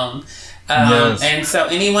alone. Yes. And so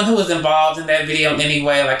anyone who was involved in that video in any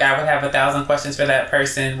way, like I would have 1,000 questions for that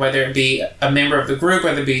person, whether it be a member of the group,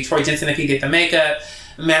 whether it be Troy Jensen if he did the makeup,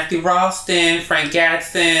 Matthew Ralston, Frank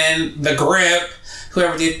Gatson, The Grip,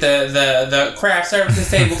 whoever did the craft services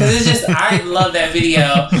table, because it's just, I love that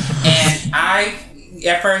video. And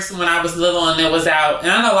at first when I was little and it was out,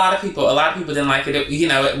 and I know a lot of people didn't like it.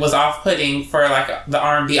 It was off-putting for like the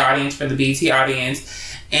R&B audience, for the BET audience.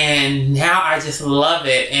 And now I just love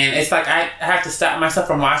it. And it's like I have to stop myself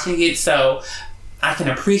from watching it so I can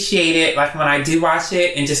appreciate it. Like when I do watch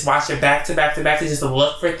it and just watch it back to back to back to just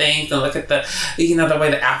look for things and look at the, the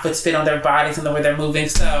way the outfits fit on their bodies and the way they're moving.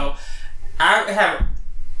 So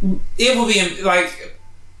it will be like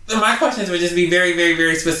My questions would just be very, very,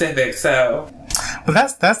 very specific. So, but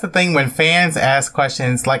that's the thing when fans ask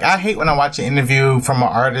questions. Like, I hate when I watch an interview from an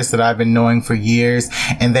artist that I've been knowing for years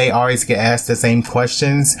and they always get asked the same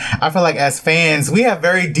questions. I feel like as fans, we have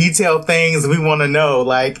very detailed things we want to know.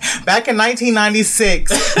 Like, back in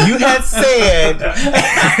 1996, you had said,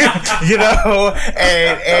 you know,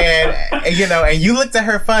 and you know, and you looked at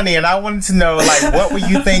her funny, and I wanted to know, like, what were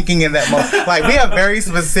you thinking in that moment? Like, we have very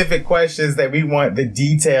specific questions that we want the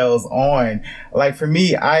details on. Like, for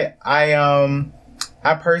me, I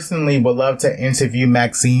personally would love to interview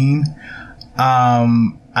Maxine.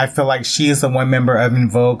 I feel like she is the one member of En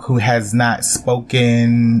Vogue who has not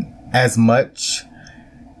spoken as much.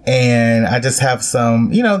 And I just have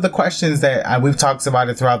some, you know, the questions that we've talked about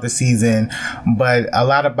it throughout the season, but a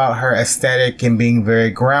lot about her aesthetic and being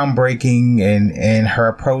very groundbreaking and her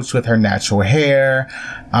approach with her natural hair,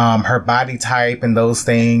 her body type and those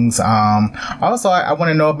things. Also, I want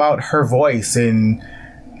to know about her voice and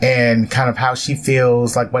kind of how she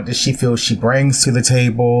feels, like what does she feel she brings to the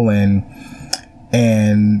table and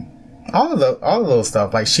all of those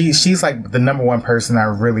stuff. Like she's like the number one person I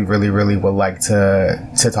really, really, really would like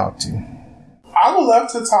to talk to. I would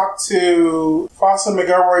love to talk to Foster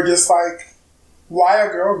McGilroy, just like, why a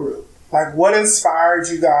girl group? Like, what inspired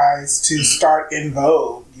you guys to start En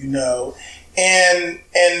Vogue, you know? And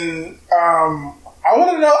I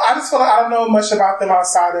want to know, I just feel like I don't know much about them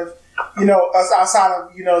outside of, you know, us, outside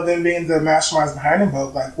of, you know, them being the masterminds behind En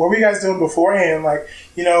Vogue. Like, what were you guys doing beforehand? Like,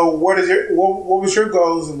 you know, what was your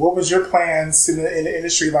goals and what was your plans in the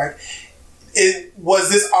industry? Like, was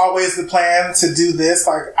this always the plan to do this?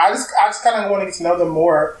 Like, I just kind of want to get to know them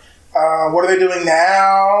more. What are they doing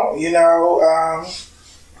now? You know,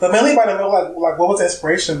 but mainly by the like what was the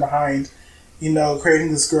inspiration behind, you know,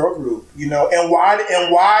 creating this girl group? You know, and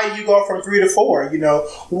why you go from 3 to 4? You know,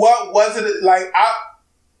 what was it like?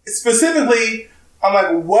 Specifically, I'm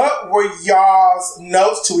like, what were y'all's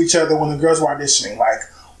notes to each other when the girls were auditioning? Like,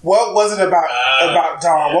 what was it about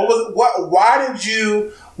Dawn?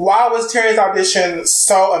 Why was Terry's audition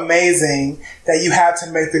so amazing that you had to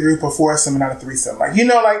make the group a foursome and not a threesome? Like, you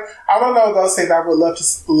know, like, I don't know those things. I would love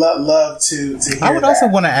to hear. I would also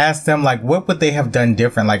want to ask them, like, what would they have done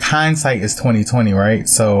different? Like, hindsight is 20/20, right?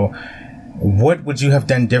 So what would you have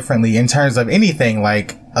done differently in terms of anything,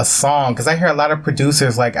 like a song? Because I hear a lot of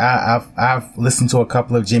producers, like I've listened to a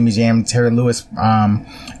couple of Jimmy Jam, Terry Lewis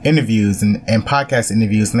interviews and podcast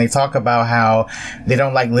interviews, and they talk about how they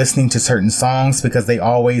don't like listening to certain songs because they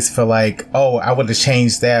always feel like, oh, I would have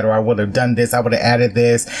changed that, or I would have done this, I would have added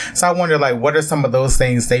this. So I wonder, like, what are some of those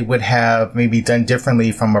things they would have maybe done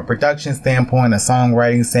differently from a production standpoint, a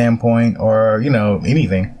songwriting standpoint, or, you know,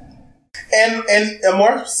 anything. And a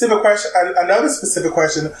more specific question, another specific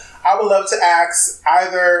question, I would love to ask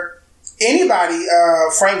either anybody,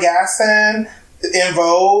 Frank Gasson, En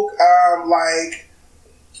Vogue, like,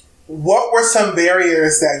 what were some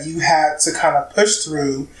barriers that you had to kind of push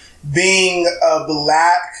through being a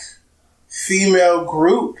Black female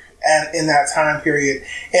group and in that time period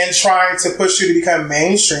and trying to push you to become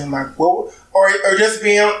mainstream? Like, what, or just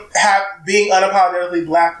being unapologetically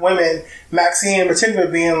Black women, Maxine in particular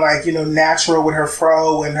being, like, you know, natural with her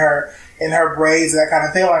fro and her braids, that kind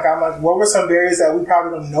of thing. Like, I'm like, what were some barriers that we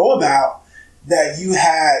probably don't know about that you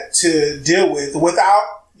had to deal with without,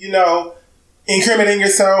 you know, incriminating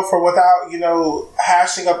yourself or without, you know,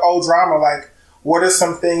 hashing up old drama? Like, what are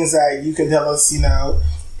some things that you can tell us, you know,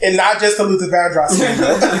 and not just the Luther Vandross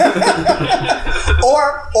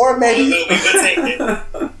or maybe.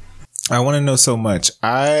 I want to know so much.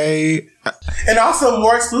 And also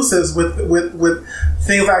more exclusives with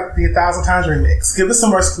things like the 1,000 Times remix. Give us some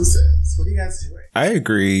more exclusives. What are you guys doing? I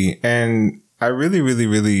agree. And I really, really,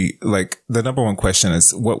 really, like, the number one question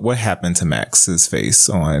is what happened to Max's face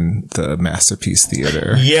on the Masterpiece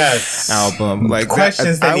Theater album? Like,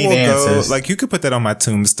 questions that need answers. Like, you could put that on my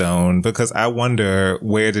tombstone because I wonder,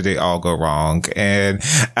 where did it all go wrong? And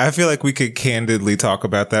I feel like we could candidly talk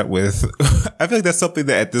about that I feel like that's something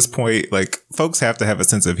that at this point, like, folks have to have a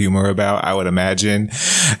sense of humor about, I would imagine.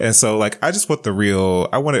 And so, like, I just want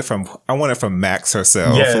I want it from Max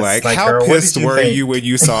herself. Yes, like, how girl, pissed were you when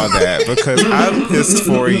you saw that? Because I'm pissed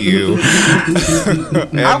for you.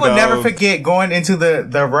 And, I would never forget going into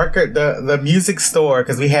the music store,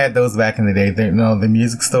 because we had those back in the day, the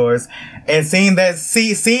music stores, and seeing that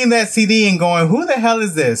CD and going, who the hell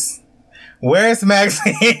is this? Where's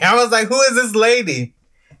Maxine? I was like, who is this lady?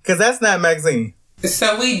 Because that's not Maxine.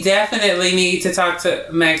 So we definitely need to talk to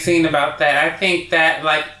Maxine about that. I think that,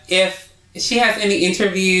 like, if she has any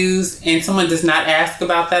interviews and someone does not ask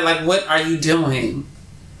about that, like, what are you doing?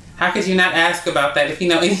 How could you not ask about that if you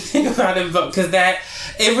know anything about En Vogue? Because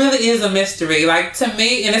it really is a mystery. Like, to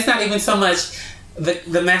me, and it's not even so much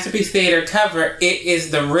the Masterpiece Theater cover, it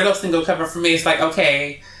is the Riddle single cover for me. It's like,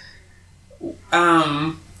 okay, what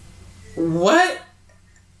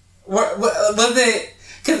was it?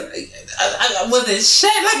 Because was it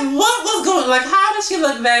shit? Like, what was going? Like, how did she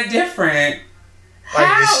look that different?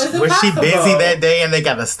 Like, was she busy that day and they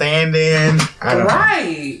got a stand-in?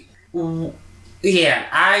 Right. Yeah,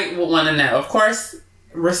 I would want to know. Of course,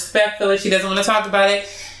 respectfully, she doesn't want to talk about it.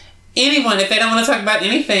 Anyone, if they don't want to talk about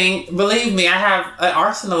anything, believe me, I have an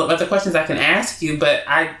arsenal of other questions I can ask you. But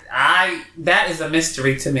that is a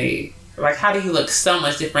mystery to me. Like, how do you look so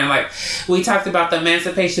much different? Like, we talked about the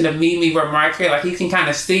emancipation of Mimi where Mariah Carey, like, you can kind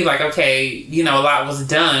of see, like, okay, you know, a lot was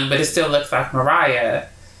done, but it still looks like Mariah.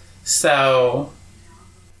 So,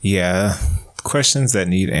 yeah, questions that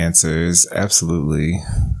need answers. Absolutely.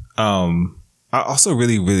 I also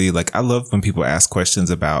really, really, like, I love when people ask questions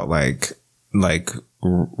about, like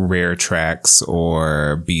rare tracks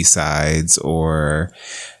or B-sides or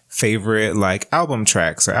favorite, like, album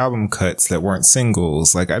tracks or album cuts that weren't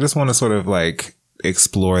singles. Like, I just want to sort of, like,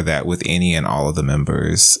 explore that with any and all of the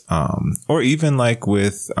members. Or even, like,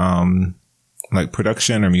 with, like,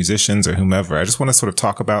 production or musicians or whomever. I just want to sort of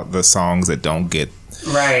talk about the songs that don't get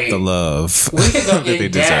the love we could go that they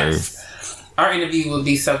deserve. Our interview would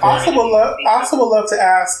be so good. I also would love to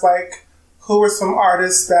ask, like, who were some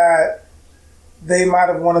artists that they might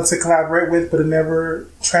have wanted to collaborate with, but it never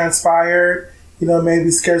transpired. You know, maybe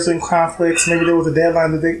scheduling conflicts. Maybe there was a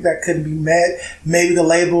deadline that couldn't be met. Maybe the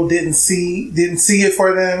label didn't see it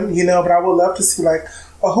for them. You know, but I would love to see, like,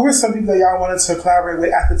 who were some people that y'all wanted to collaborate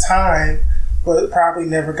with at the time, but probably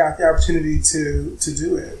never got the opportunity to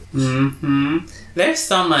do it. Mm-hmm. There's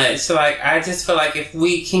so much. Like, I just feel like if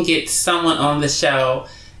we can get someone on the show,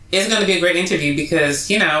 it's going to be a great interview because,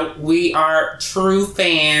 you know, we are true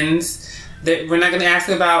fans. That we're not going to ask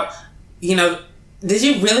about, you know, did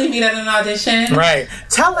you really meet at an audition? Right.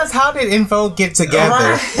 Tell us, how did En Vogue get together?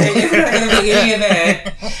 Right. It's not going to be any of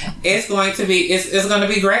that. It's going to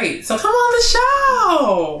be great. So come on the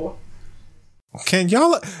show. Can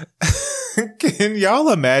y'all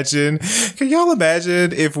imagine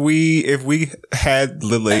if we had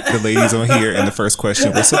the ladies on here and the first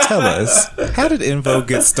question was, so tell us, how did En Vogue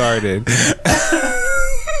get started?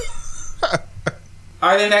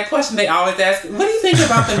 Or then that question they always ask, what do you think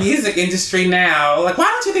about the music industry now? Like, why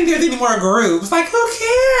don't you think there's any more groups? Like, who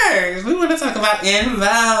cares? We want to talk about En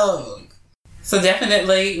Vogue. So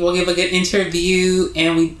definitely we'll give a good interview,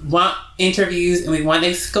 and we want interviews and we want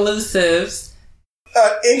exclusives.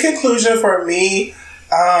 In conclusion, for me,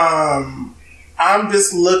 I'm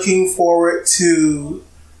just looking forward to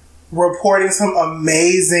reporting some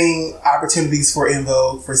amazing opportunities for En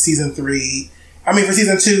Vogue for season 3. I mean, for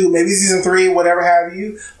season 2, maybe season 3, whatever have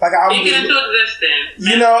you. Like, I'm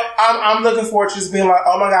looking forward to just being like,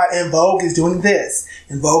 oh my God, En Vogue is doing this.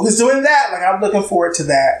 En Vogue is doing that. Like, I'm looking forward to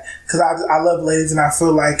that because I love ladies, and I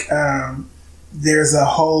feel like there's a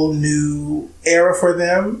whole new era for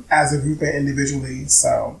them as a group and individually.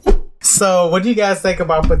 So, what do you guys think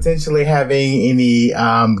about potentially having any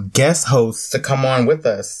guest hosts to come on with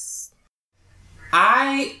us?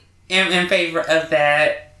 I am in favor of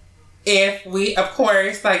that. If we, of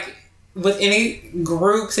course, like with any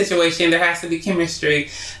group situation, there has to be chemistry.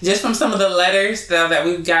 Just from some of the letters though that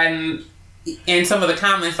we've gotten and some of the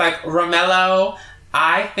comments, like Romello,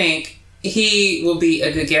 I think he will be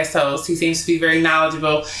a good guest host. He seems to be very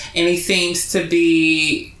knowledgeable, and he seems to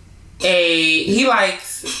be he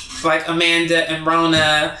likes like Amanda and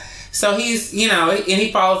Rona. So he's, you know, and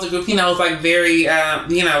he follows the group. He knows like very,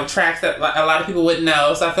 you know, tracks that a lot of people wouldn't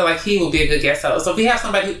know. So I feel like he will be a good guest host. So if we have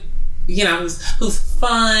somebody, you know, who's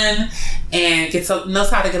fun and knows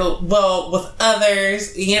how to get well with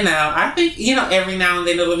others, you know, I think, you know, every now and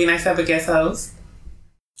then it would be nice to have a guest host.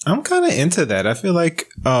 I'm kind of into that. I feel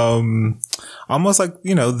like almost like,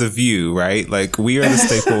 you know, The View, right? Like, we are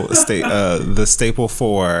the staple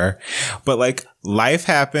four, but like life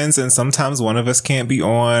happens and sometimes one of us can't be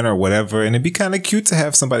on or whatever, and it'd be kind of cute to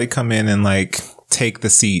have somebody come in and like take the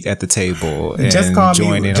seat at the table and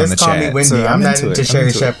join in on the chat. Just call me Wendy. So I'm not into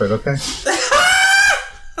Sherry Shepherd, okay?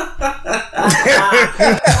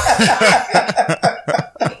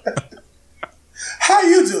 How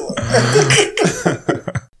you doing?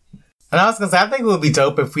 And I was gonna say, I think it would be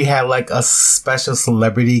dope if we had like a special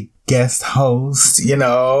celebrity guest host, you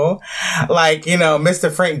know? Like, you know,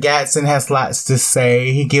 Mr. Frank Gatson has lots to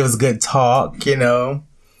say. He gives good talk, you know?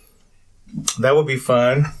 That would be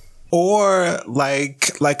fun. Or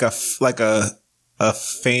like a a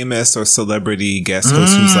famous or celebrity guest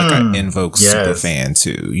host who's like an In Vogue super fan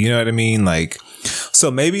too. You know what I mean? Like,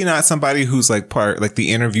 so maybe not somebody who's like like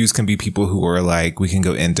the interviews can be people who are like, we can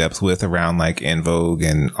go in depth with around like In Vogue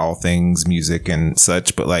and all things music and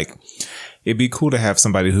such. But like, it'd be cool to have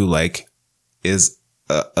somebody who like is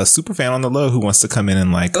a super fan on the low who wants to come in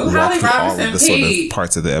and like walk through all of the sort of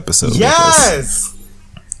parts of the episode. Yes.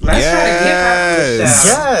 Let's try to get her on the show.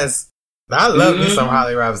 Yes. I love me some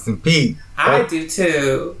Holly Robinson Peete. I do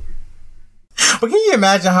too. But can you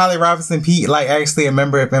imagine Holly Robinson Peete like actually a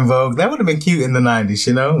member of In Vogue? That would have been cute in the 90s,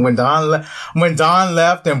 you know? When Dawn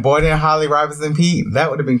left and brought in Holly Robinson Peete, that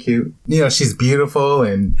would have been cute. You know, she's beautiful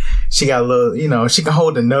and she got a little, you know, she can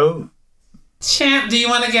hold a note. Champ, do you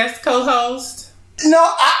want to guest co-host? No,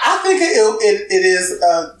 I think it is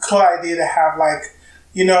a cool idea to have like,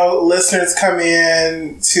 you know, listeners come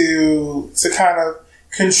in to kind of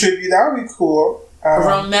contribute. That would be cool.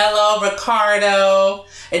 Romello, Ricardo,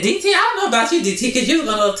 and DT. I don't know about you, DT, because you was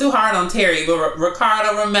going a little too hard on Terry, but Ricardo,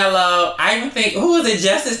 Romello. I even think, who was it?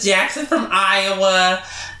 Justice Jackson from Iowa.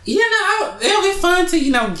 You know, it'll be fun to,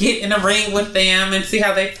 you know, get in a ring with them and see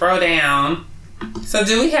how they throw down. So,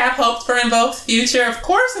 do we have hopes for In Vogue's future? Of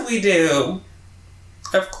course we do.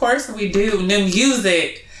 Of course we do. New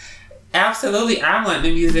music. Absolutely, I want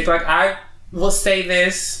new music. Like, I will say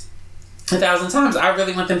this 1,000 times. I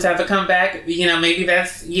really want them to have a comeback. You know, maybe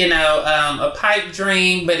that's, you know, a pipe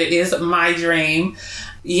dream, but it is my dream.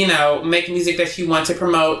 You know, make music that you want to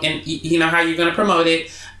promote and, you know, how you're going to promote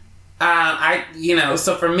it.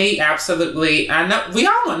 So for me, absolutely. I know we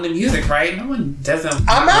all want new music, right? No one doesn't.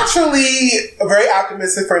 I'm actually very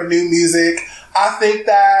optimistic for new music. I think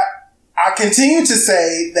that I continue to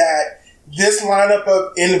say that this lineup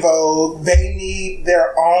of In Vogue, they need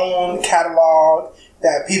their own catalog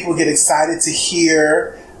that people get excited to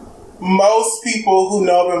hear. Most people who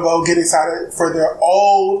know In Vogue get excited for their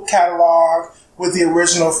old catalog with the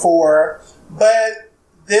original four. But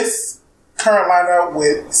this current lineup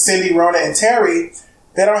with Cindy, Rona, and Terry,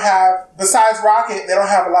 they don't have, besides Rocket, they don't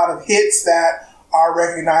have a lot of hits that are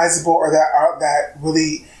recognizable or that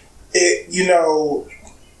really,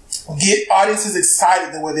 get audiences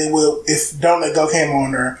excited the way they will if Don't Let Go came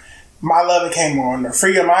on or My Lovin' came on or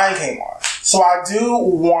Free Your Mind came on. So I do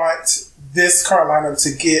want this current lineup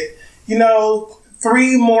to get,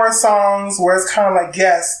 3 more songs where it's kind of like,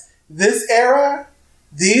 yes, this era,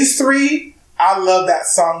 these 3, I love that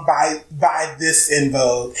song by this In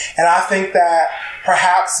Vogue. And I think that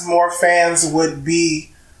perhaps more fans would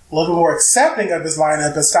be a little more accepting of this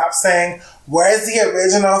lineup and stop saying, where's the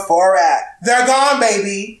original 4 at? They're gone,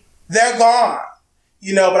 baby. They're gone.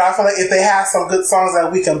 But I feel like if they have some good songs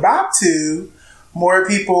that we can bop to, more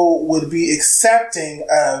people would be accepting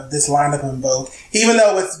of this lineup In Vogue, even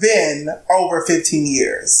though it's been over 15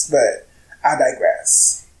 years. But I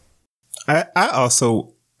digress.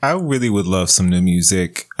 I really would love some new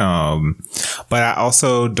music. But I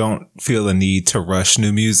also don't feel a need to rush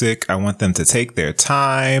new music. I want them to take their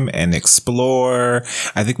time and explore.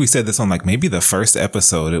 I think we said this on like maybe the first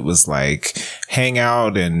episode. It was like hang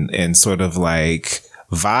out and sort of like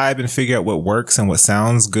vibe and figure out what works and what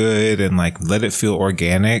sounds good and like let it feel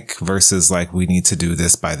organic versus like we need to do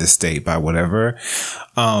this by this date, by whatever.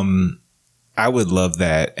 I would love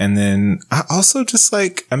that. And then I also just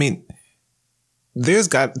like, there's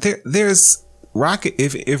Rocket.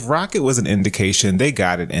 If Rocket was an indication, they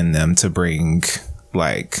got it in them to bring it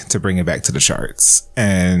back to the charts.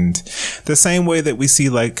 And the same way that we see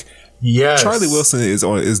like, yes, Charlie Wilson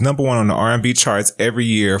is number 1 on the R&B charts every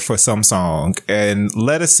year for some song. And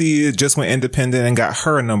Let Us See just went independent and got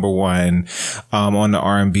her number 1, on the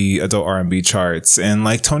R&B, adult R&B charts. And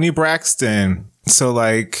like Toni Braxton. So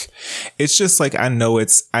like, it's just like, I know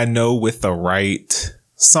with the right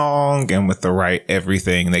song and with the right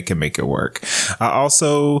everything, they can make it work. I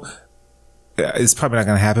also, it's probably not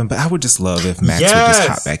going to happen, but I would just love if Max would just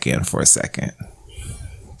hop back in for a second.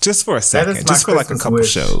 Just for a second. Just for like a couple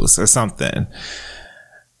shows or something.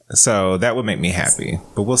 So that would make me happy,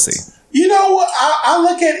 but we'll see. You know what? I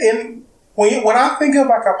look at when I think of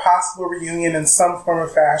like a possible reunion in some form or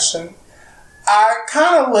fashion, I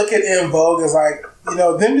kind of look at In Vogue as like,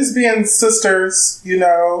 them just being sisters,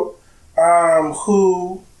 who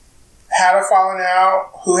had a falling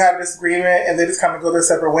out, who had a disagreement, and they just kind of go their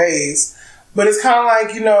separate ways. But it's kind of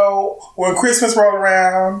like, when Christmas rolled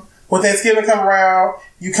around, when Thanksgiving come around,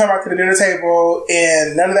 you come out to the dinner table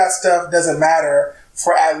and none of that stuff doesn't matter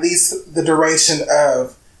for at least the duration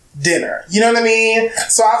of dinner. You know what I mean?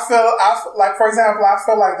 So I feel like, for example, I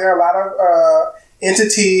feel like there are a lot of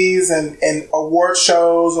entities and award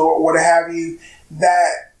shows or what have you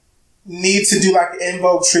that need to do like an In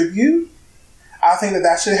Vogue tribute. I think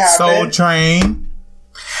that should happen. Soul Train.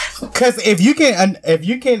 Because if you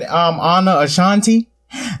can honor Ashanti,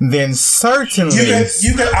 then certainly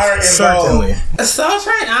you can honor In certainly. Vogue. Soul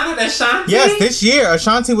Train honored Ashanti? Yes, this year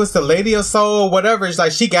Ashanti was the Lady of Soul, whatever. It's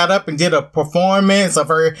like she got up and did a performance of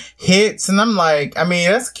her hits, and I'm like, I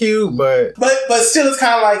mean, that's cute, but still, it's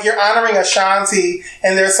kind of like you're honoring Ashanti,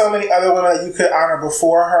 and there's so many other women that you could honor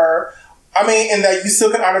before her. I mean, and that you still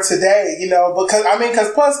can honor today, you know,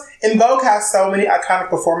 because plus In Vogue has so many iconic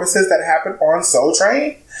performances that happen on Soul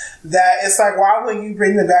Train that it's like, why wouldn't you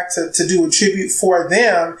bring them back to do a tribute for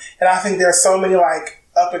them? And I think there are so many like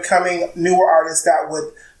up and coming newer artists that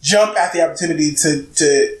would jump at the opportunity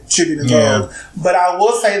to tribute In Vogue. But I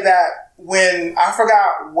will say that when, I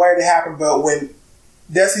forgot where it happened, but when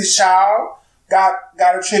Destiny's Child got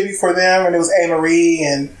a tribute for them, and it was A. Marie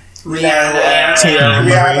and Rihanna,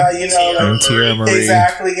 you know, and Tierra Marie.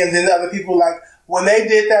 Exactly. And then the other people, like, when they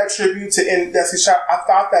did that tribute to Destiny's Child, I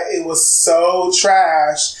thought that it was so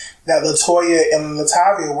trash that LaToya and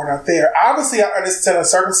Latavia were not there. Obviously, I understand the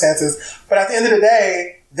circumstances, but at the end of the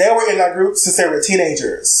day, they were in that group since they were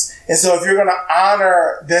teenagers. And so if you're going to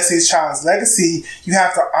honor Destiny's Child's legacy, you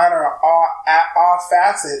have to honor all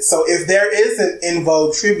facets. So if there is an In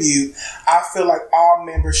Vogue tribute, I feel like all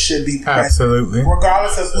members should be present. absolutely.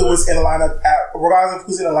 Regardless of who's in the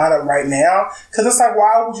lineup right now. Because it's like,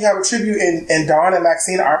 why would you have a tribute and Dawn and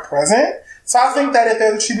Maxine aren't present? So I think that if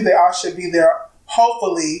there's a tribute, they all should be there,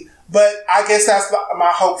 hopefully. But I guess that's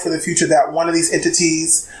my hope for the future, that one of these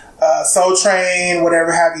entities, Soul Train,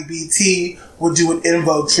 whatever have you, BT, would do an In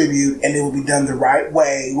Vogue tribute, and it will be done the right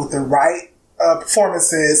way with the right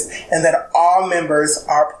performances, and that all members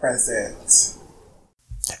are present.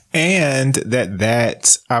 And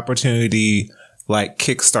that opportunity like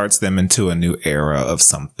kickstarts them into a new era of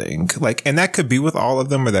something. Like, and that could be with all of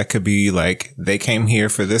them, or that could be like they came here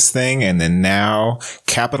for this thing and then now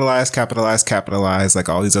capitalize like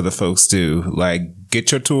all these other folks do. Like,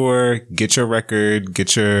 get your tour, get your record,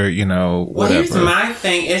 get your, you know, whatever. Well, here's my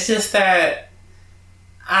thing. It's just that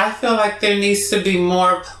I feel like there needs to be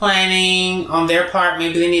more planning on their part.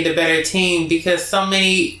 Maybe they need a better team, because so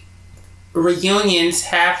many reunions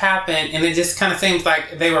have happened and it just kind of seems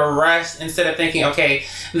like they were rushed instead of thinking, okay,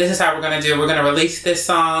 this is how we're going to do it. We're going to release this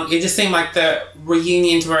song. It just seemed like the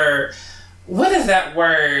reunions were, what is that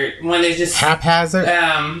word? When they just haphazard.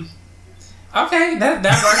 Okay, that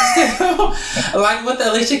works too. Like with the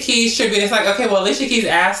Alicia Keys tribute, it's like, okay, well, Alicia Keys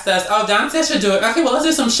asked us, oh, Dante should do it. Okay, well, let's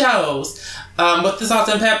do some shows. With the Salt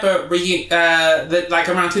and Pepper like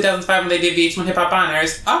around 2005 when they did VH1 Hip Hop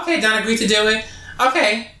Honors. Okay, Don agreed to do it.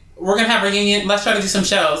 Okay, we're going to have a reunion. Let's try to do some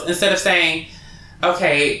shows. Instead of saying,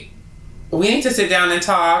 okay, we need to sit down and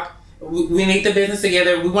talk. We need the business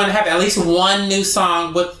together. We want to have at least one new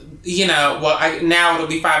song with, you know, well, now it'll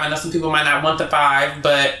be 5. I know some people might not want the 5,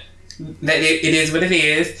 but it is what it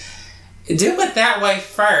is. Do it that way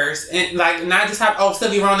first. And, like, not just have, oh,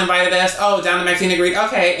 Sylvie Rowan invited us. Oh, Donna Maxine agreed.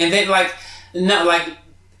 Okay. And then, like, no, like,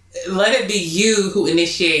 let it be you who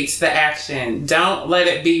initiates the action. Don't let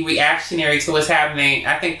it be reactionary to what's happening.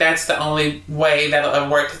 I think that's the only way that'll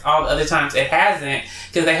work. All the other times it hasn't,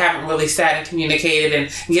 because they haven't really sat and communicated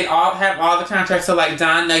and have all the contracts. So like,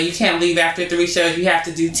 Don, no, you can't leave after 3 shows. You have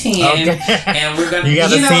to do 10. Okay. And we're gonna. You got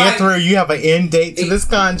to see it through. You have an end date to this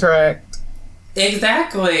contract.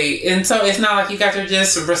 Exactly. And so it's not like you guys are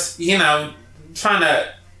just, you know, trying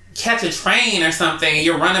to catch a train or something and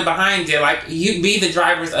you're running behind it. Like, you be the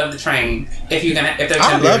drivers of the train if they're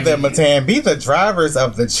I love that, Matan. Be the drivers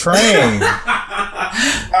of the train.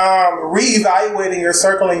 Reevaluating your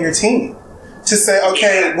circle and your team to say,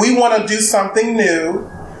 okay, we want to do something new,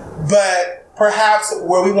 but perhaps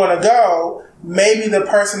where we want to go, maybe the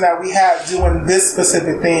person that we have doing this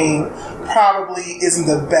specific thing probably isn't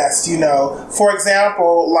the best, you know. For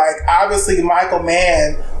example, like, obviously Michael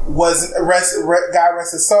Mann was, God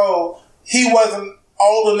rest his soul, he wasn't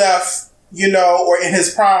old enough, you know, or in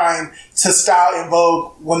his prime to style In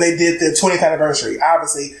Vogue when they did the 20th anniversary,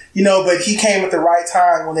 obviously, you know, but he came at the right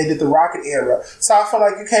time when they did the Rocket era. So I feel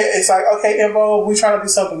like, okay, it's like, okay, In Vogue, we're trying to do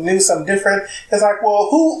something new, something different. It's like, well,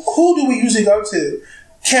 who do we usually go to?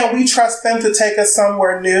 Can we trust them to take us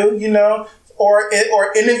somewhere new, you know? Or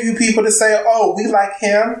interview people to say, oh, we like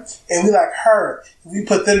him and we like her. If we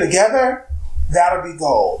put them together, that'll be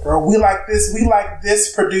gold. Or we like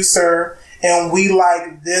this producer and we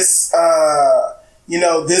like this, you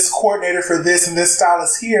know, this coordinator for this and this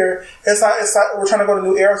stylist here. It's like we're trying to go to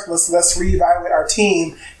new eras. Let's reevaluate our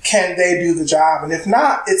team. Can they do the job? And if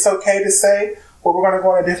not, it's okay to say, well, we're going to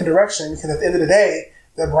go in a different direction, because at the end of the day,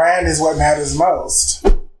 the brand is what matters most.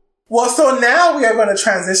 Well, so now we are going to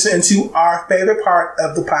transition into our favorite part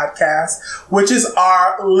of the podcast, which is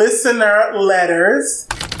our listener letters.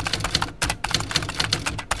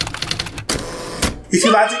 If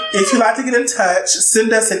you'd like to get in touch,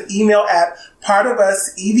 send us an email at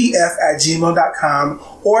partofusevf@gmail.com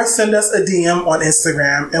or send us a DM on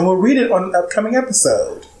Instagram and we'll read it on an upcoming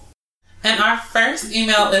episode. And our first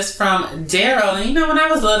email is from Daryl. And when I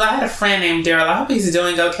was little, I had a friend named Daryl. I hope he's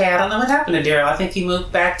doing okay. I don't know what happened to Daryl. I think he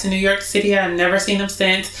moved back to New York City. I've never seen him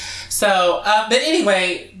since. So, but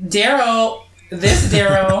anyway, this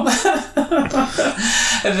Daryl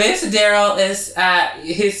is,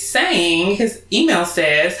 his email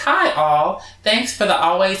says, "Hi all, thanks for the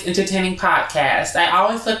always entertaining podcast. I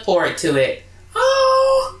always look forward to it.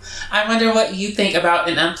 Oh, I wonder what you think about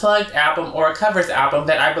an unplugged album or a covers album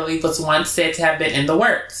that I believe was once said to have been in the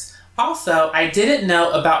works. Also, I didn't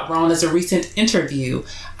know about Rona's recent interview.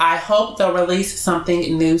 I hope they'll release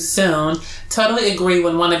something new soon. Totally agree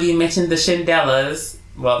when one of you mentioned the Shindellas.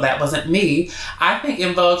 Well, that wasn't me. I think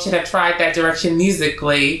En Vogue should have tried that direction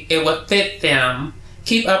musically. It would fit them.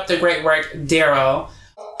 Keep up the great work, Daryl."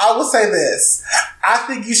 I will say this. I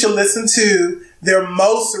think you should listen to their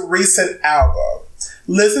most recent album.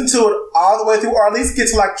 Listen to it all the way through, or at least get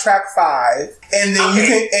to like track 5. And then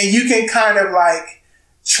you can kind of like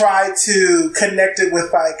try to connect it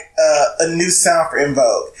with like a new sound for En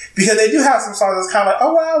Vogue. Because they do have some songs that's kind of like,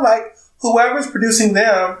 oh wow, like whoever's producing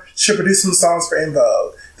them should produce some songs for En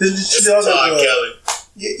Vogue. Claude Kelly.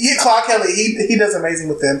 Yeah, Claude Kelly. He does amazing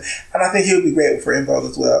with them. And I think he would be great for En Vogue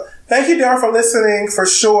as well. Thank you, Daryl, for listening, for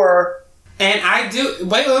sure. And I do,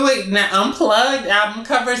 wait. Now, Unplugged album,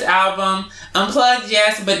 covers album, Unplugged,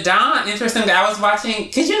 yes. But Dawn, interestingly, I was watching,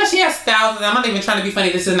 because she has thousands, I'm not even trying to be funny,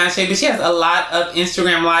 this is not shade, but she has a lot of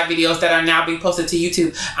Instagram live videos that are now being posted to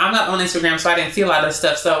YouTube. I'm not on Instagram, so I didn't see a lot of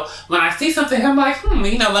stuff. So when I see something, I'm like, let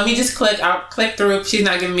me just click. I'll click through. She's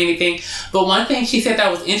not giving me anything. But one thing she said that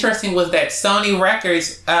was interesting was that Sony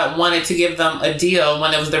Records wanted to give them a deal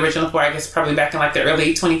when it was the original for, I guess, probably back in like the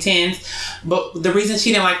early 2010s. But the reason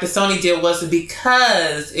she didn't like the Sony deal was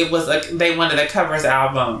because it was they wanted a covers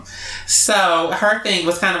album. So her thing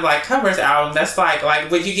was kind of like, covers album, that's like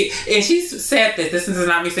would you get, and she said this is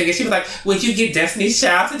not me saying, she was like, would you get Destiny's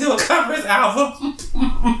Child to do a covers album?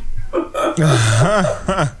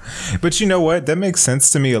 But you know what, that makes sense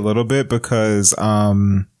to me a little bit, because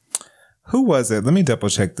who was it, let me double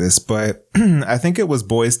check this, but I think it was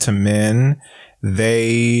Boys to Men.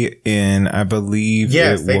 They, I believe,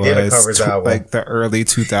 yes, they did a covers album, like the early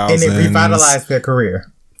 2000s, and it revitalized their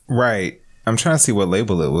career. Right. I'm trying to see what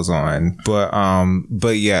label it was on,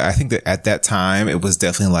 but yeah, I think that at that time it was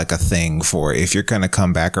definitely like a thing for, if you're gonna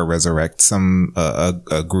come back or resurrect some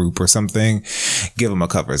a group or something, give them a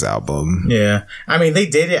covers album. Yeah, I mean they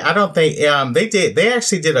did it. I don't think They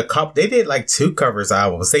actually did a couple. They did like 2 covers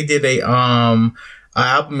albums. They did a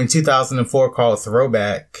album in 2004 called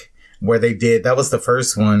Throwback, where that was the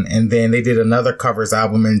first one. And then they did another covers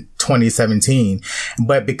album in 2017.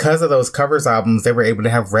 But because of those covers albums, they were able to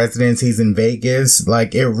have residencies in Vegas.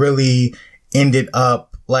 Like, it really ended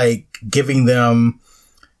up like giving them,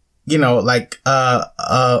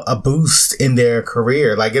 a boost in their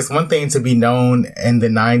career. Like, it's one thing to be known in the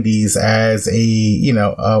 90s as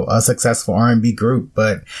a successful R&B group,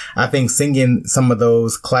 but I think singing some of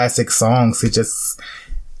those classic songs,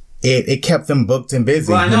 it kept them booked and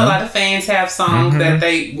busy. Well, I know a lot of fans have songs that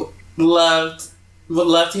they would love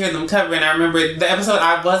to hear them cover. And I remember the episode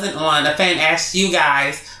I wasn't on, a fan asked you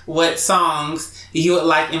guys what songs you would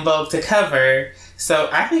like En Vogue to cover. So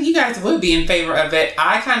I think you guys would be in favor of it.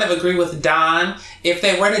 I kind of agree with Don. If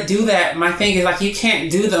they were to do that, my thing is, like, you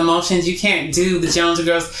can't do the Emotions, you can't do the Jones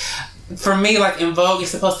Girls. For me, like, En Vogue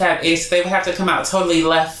is supposed to have so they would have to come out totally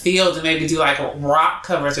left field and maybe do like rock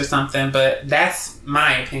covers or something, but that's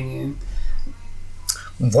my opinion.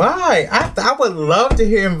 Why? I would love to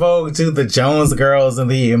hear En Vogue do the Jones Girls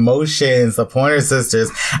and the Emotions, the Pointer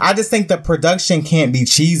Sisters. I just think the production can't be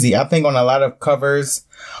cheesy. I think on a lot of covers,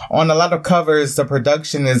 the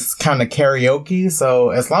production is kind of karaoke.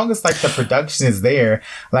 So as long as like the production is there,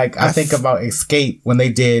 like I think about Escape when they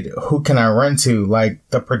did Who Can I Run To? Like,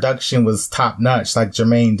 the production was top notch. Like,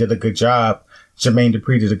 Jermaine Dupri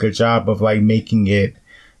did a good job of like making it,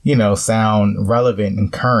 sound relevant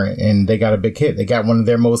and current. And they got a big hit. They got one of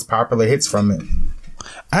their most popular hits from it.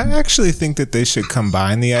 I actually think that they should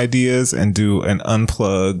combine the ideas and do an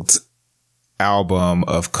unplugged album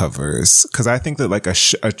of covers, because I think that like a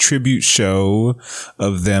tribute show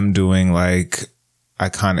of them doing like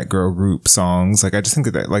iconic girl group songs, like I just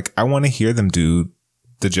think that like I want to hear them do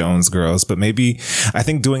the Jones Girls, but maybe I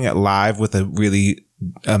think doing it live with a really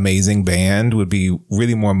amazing band would be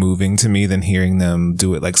really more moving to me than hearing them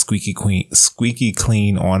do it like squeaky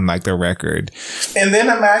clean on like their record. And then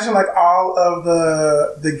imagine like all of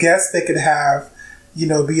the guests they could have, you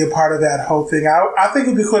know, be a part of that whole thing. I think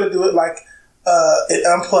it'd be cool to do it like an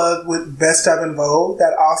unplugged with Best of in Vogue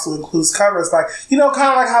that also includes covers, like, you know, kind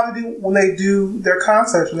of like how they do when they do their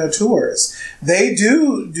concerts and their tours. They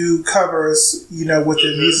do covers, you know, with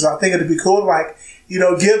their music. So I think it'd be cool to, like, you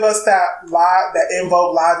know, give us that In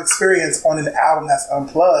Vogue live experience on an album that's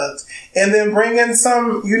unplugged, and then bring in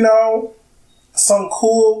some, you know, some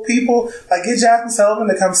cool people, like get Jasmine Sullivan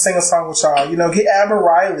to come sing a song with y'all, you know, get Amber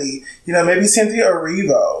Riley, you know, maybe Cynthia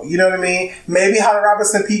Erivo, you know what I mean? Maybe Holly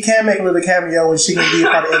Robinson P can make a little cameo and she can be a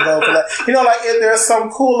part of In Vogue. You know, like if there's some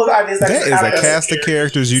cool little ideas that is a cast of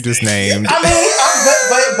characters you just named. I mean,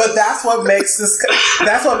 but that's what makes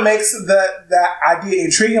that idea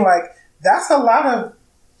intriguing. Like, that's a lot of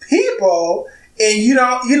people. And you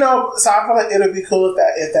know, so I feel like it'll be cool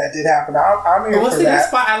if that did happen. I'm here for that.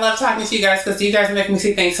 That's why I love talking to you guys, because you guys make me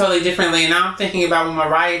see things totally differently. And I'm thinking about when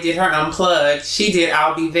Mariah did her Unplugged, she did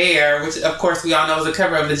 "I'll Be There," which of course we all know is a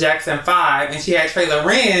cover of the Jackson 5, and she had Trey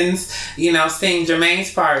Lorenz, you know, sing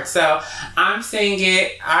Jermaine's part. So I'm saying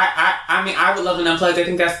it. I mean, I would love an Unplugged. I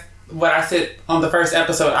think that's what I said on the first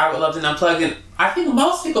episode. I would love an Unplugged, and I think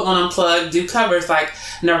most people on Unplugged do covers, like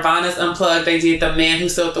Nirvana's Unplugged. They did "The Man Who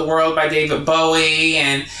Sold the World" by David Bowie,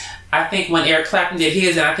 and I think when Eric Clapton did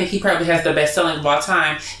his, and I think he probably has the best selling of all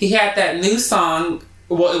time, he had that new song.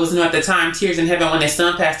 Well, it was new at the time, "Tears in Heaven," when his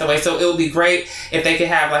son passed away. So it would be great if they could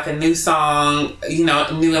have like a new song, you know,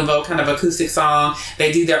 new In Vogue kind of acoustic song.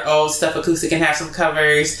 They do their old stuff acoustic and have some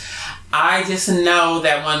covers. I just know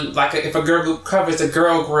that when, like, if a girl group covers a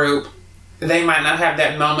girl group, they might not have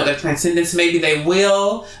that moment of transcendence. Maybe they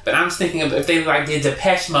will, but I'm just thinking of if they like did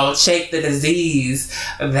Depeche Mode, "Shake the Disease,"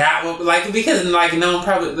 that would, like, because like no one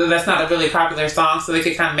probably, that's not a really popular song, so they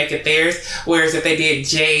could kind of make it theirs. Whereas if they did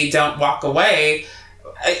 "Jay, Don't Walk Away,"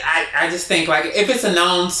 I just think, like, if it's a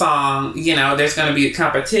known song, you know, there's going to be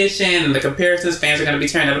competition and the comparisons, fans are going to be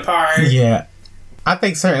tearing it apart. Yeah. I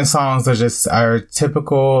think certain songs are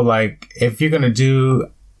typical. Like, if you're going to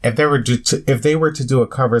do, if they were to do a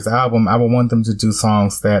covers album, I would want them to do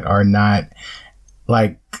songs that are not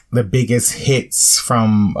like the biggest hits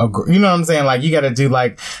from you know what I'm saying? Like, you got to do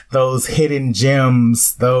like those hidden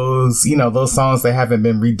gems, those, you know, those songs that haven't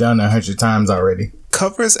been redone 100 times already.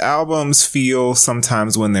 Covers albums feel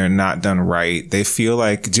sometimes, when they're not done right, they feel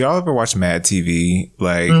like, do y'all ever watch Mad TV?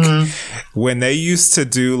 Like, when they used to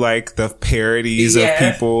do like the parodies of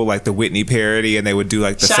people, like the Whitney parody, and they would do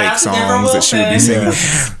like the fake songs that she would be singing.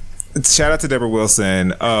 Yeah. Shout out to Deborah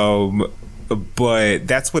Wilson. But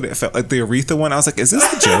that's what it felt like. The Aretha one, I was like, is this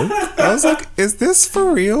a joke? I was like, is this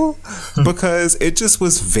for real? Because it just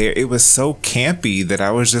was it was so campy that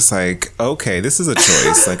I was just like, okay, this is a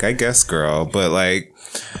choice. Like, I guess, girl. But like,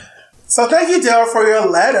 so thank you, Daryl, for your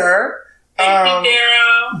letter. Thank you,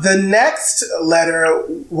 Daryl. The next letter,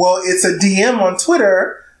 well, it's a DM on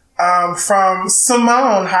Twitter from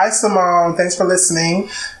Simone. Hi, Simone. Thanks for listening.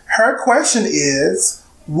 Her question is,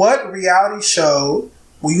 what reality show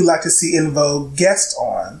would you like to see In Vogue guest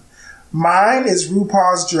on? Mine is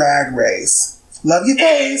RuPaul's Drag Race. Love your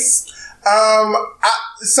face.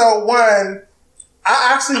 So one,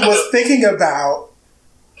 I actually was thinking about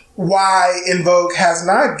why In Vogue has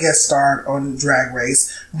not guest starred on Drag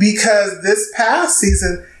Race, because this past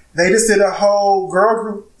season they just did a whole girl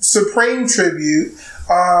group Supreme tribute.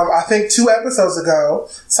 I think 2 episodes ago.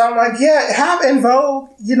 So I'm like, yeah, have In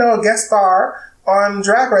Vogue, you know, guest star on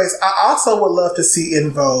Drag Race. I also would love to see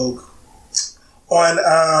In Vogue on,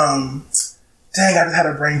 dang, I just had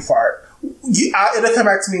a brain fart. It'll come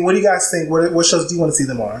back to me. What do you guys think? What shows do you want to see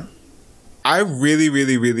them on? I really,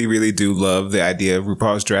 really, really, really do love the idea of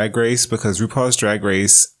RuPaul's Drag Race, because RuPaul's Drag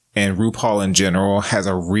Race and RuPaul in general has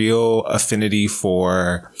a real affinity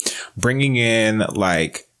for bringing in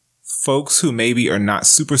like folks who maybe are not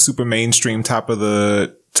super, super mainstream, top of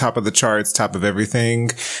the charts, top of everything.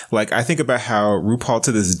 Like, I think about how RuPaul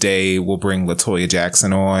to this day will bring LaToya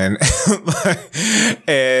Jackson on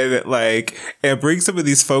and bring some of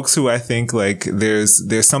these folks who I think like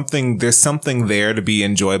there's something there to be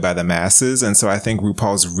enjoyed by the masses. And so I think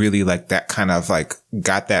RuPaul's really like that kind of like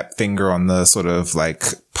got that finger on the sort of like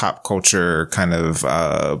pop culture kind of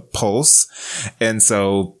pulse. And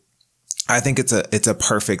so I think it's a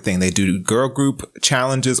perfect thing. They do girl group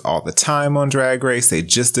challenges all the time on Drag Race. They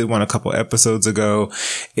just did one a couple episodes ago.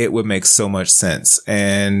 It would make so much sense.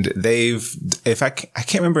 And I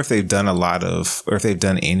can't remember if they've done a lot of, or if they've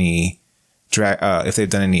done any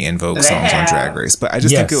In Vogue songs on Drag Race, but I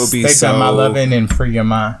just think it would be they've done My Lovin' and Free Your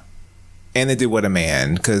Mind. And they did What a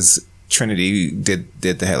Man, because Trinity did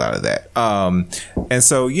the hell out of that. And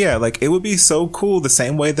so, yeah, like, it would be so cool, the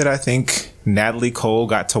same way that I think Natalie Cole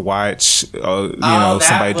got to watch,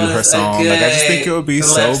 somebody do her song. Like, I just think it would be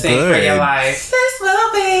so good. For your life. This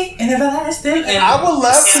will be an everlasting. And I would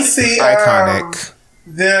love to see iconic.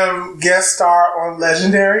 Them guest star on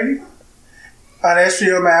Legendary on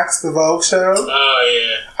HBO Max, the Vogue show. Oh,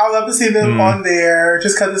 yeah. I love to see them on there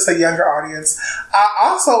just because it's a younger audience. I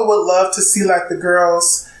also would love to see, like, the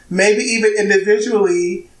girls maybe even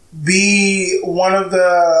individually be one of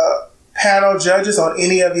the panel judges on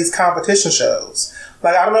any of these competition shows.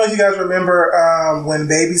 Like, I don't know if you guys remember when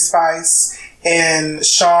Baby Spice and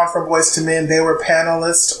Sean from Boyz II Men, they were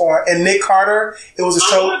panelists on, and Nick Carter, it was a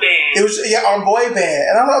show. Boy Band. It was, on Boy Band.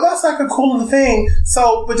 And I thought that's like a cool little thing.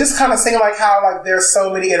 So, but just kind of saying like how like there's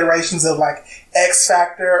so many iterations of like X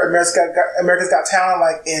Factor, America's Got Talent,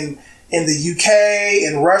 like in the UK,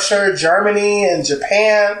 in Russia, Germany, and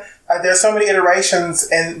Japan. Like, there's so many iterations,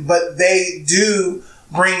 but they do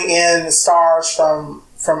bring in stars from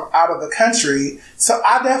out of the country. So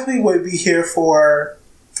I definitely would be here for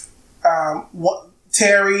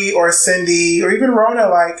Terry or Cindy or even Rona,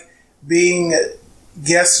 like, being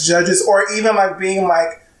guest judges, or even like being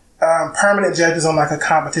like permanent judges on like a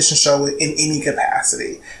competition show in any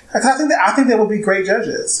capacity. Like, I think they would be great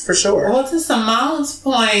judges for sure. Well, to Simone's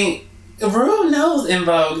point, Rue knows En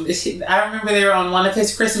Vogue. I remember they were on one of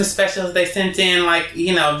his Christmas specials. They sent in like,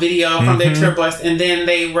 video from their tour bus, and then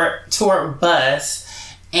they were tour bus.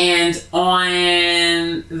 And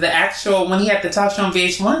on the actual, when he had the talk show on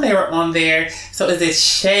VH1, they were on there. So is it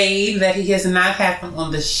shade that he has not had them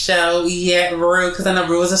on the show yet, Rue? Because I know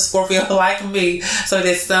Rue is a Scorpio like me. So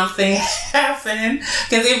did something happen?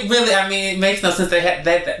 Because it really, it makes no sense that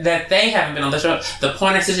they haven't been on the show. The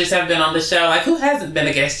Pointer Sisters haven't been on the show. Like, who hasn't been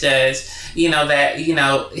a guest judge?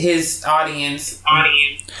 His audience.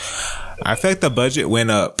 I feel like the budget went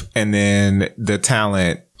up, and then the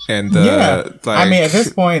talent. And at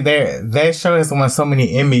this point, their show has won so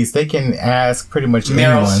many Emmys. They can ask pretty much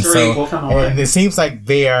anyone. Streep will come on. And it seems like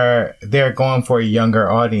they're going for a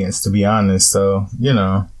younger audience, to be honest. So they've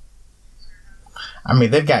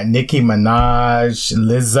got Nicki Minaj,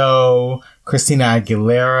 Lizzo, Christina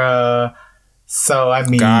Aguilera. So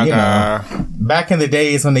Gaga. Back in the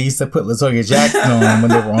days when they used to put LaToya Jackson on when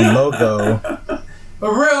they were on Logo.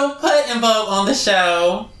 Rue, put En Vogue on the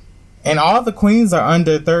show. And all the queens are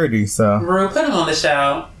under 30, so. Rue, put him on the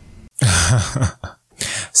show.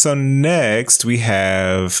 So next we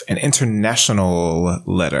have an international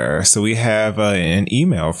letter. So we have an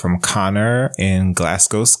email from Connor in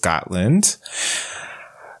Glasgow, Scotland.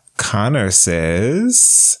 Connor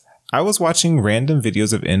says, I was watching random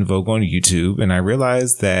videos of En Vogue on YouTube, and I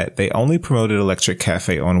realized that they only promoted Electric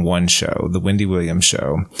Cafe on one show, the Wendy Williams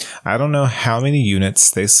show. I don't know how many units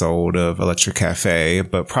they sold of Electric Cafe,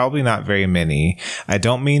 but probably not very many. I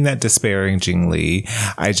don't mean that disparagingly.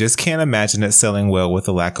 I just can't imagine it selling well with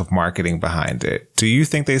the lack of marketing behind it. Do you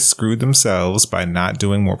think they screwed themselves by not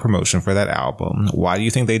doing more promotion for that album? Why do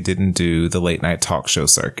you think they didn't do the late night talk show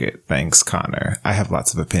circuit? Thanks, Connor. I have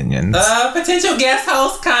lots of opinions. Potential guest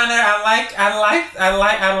host, Connor.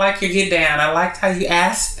 I like your get down. I liked how you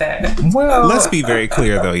asked that. Well, let's be very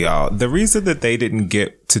clear though, y'all. The reason that they didn't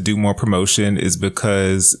get to do more promotion is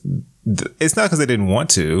because it's not because they didn't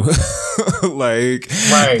want to.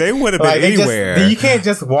 They would have been anywhere. You can't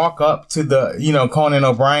just walk up to the, Conan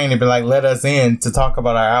O'Brien and be like, let us in to talk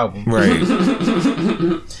about our album. Right.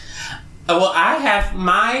 Well,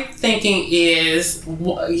 my thinking is,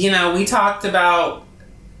 we talked about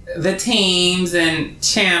the teams and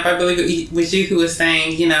Champ, I believe it was you who was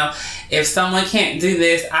saying, if someone can't do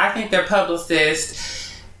this, I think their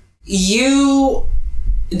publicist, you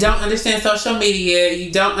don't understand social media,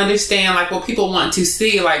 you don't understand like what people want to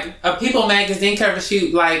see, like a People magazine cover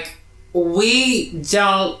shoot, like we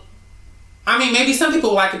don't, maybe some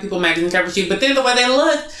people like a People magazine cover shoot, but then the way they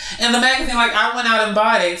looked in the magazine, like I went out and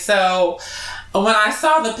bought it. So when I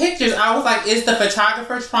saw the pictures, I was like, is the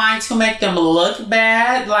photographer trying to make them look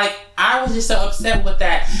bad? Like, I was just so upset with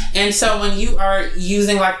that. And so when you are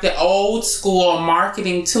using like the old school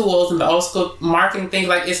marketing tools and the old school marketing things,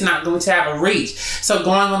 like it's not going to have a reach. So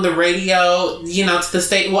going on the radio, to the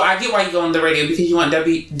state, well, I get why you go on the radio because you want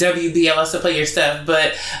WBLS to play your stuff.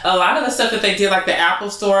 But a lot of the stuff that they did, like the Apple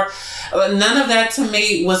Store, none of that to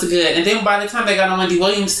me was good. And then by the time they got on Wendy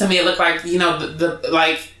Williams, to me, it looked like,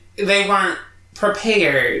 they weren't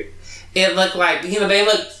prepared. It looked like, they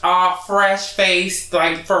looked all fresh faced,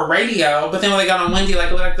 like for radio, but then when they got on Wendy, like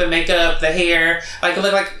it looked like the makeup, the hair, like it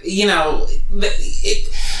looked like,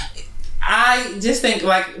 I just think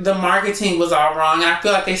like the marketing was all wrong. I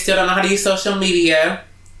feel like they still don't know how to use social media.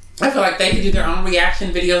 I feel like they could do their own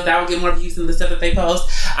reaction videos that would get more views than the stuff that they post.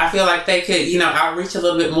 I feel like they could, outreach a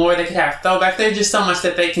little bit more. They could have throwbacks. There's just so much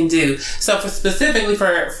that they can do. So specifically for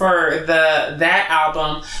that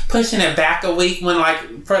album, pushing it back a week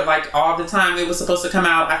when for all the time it was supposed to come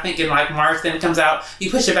out, I think in like March, then it comes out.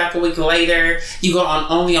 You push it back a week later. You go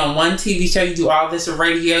only on one TV show. You do all this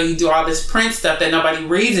radio. You do all this print stuff that nobody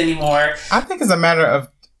reads anymore. I think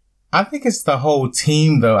it's the whole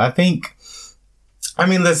team though.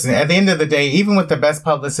 Listen, at the end of the day, even with the best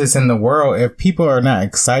publicists in the world, if people are not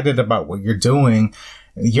excited about what you're doing,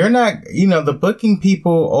 you're not, the booking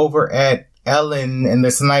people over at Ellen and the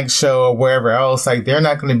Tonight Show or wherever else, like, they're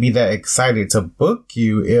not going to be that excited to book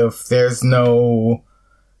you if there's no,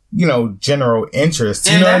 general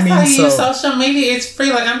interest. You know what I mean? And that's how you use social media. It's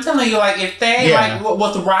free. Like, I'm telling you, like, if they,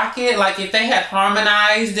 with Rocket, like, if they had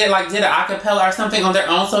harmonized it, like, did an acapella or something on their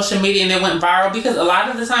own social media and it went viral, because a lot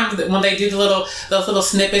of the time when they do those little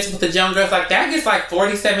snippets with the young girls, like, that gets, like,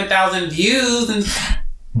 47,000 views and...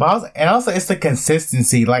 And also it's the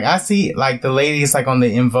consistency. Like I see like the ladies like on the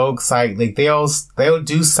In Vogue site, like they'll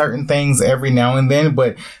do certain things every now and then,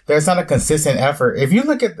 but there's not a consistent effort. If you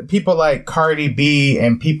look at people like Cardi B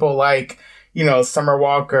and people like, Summer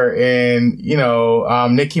Walker and,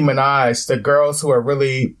 Nicki Minaj, the girls who are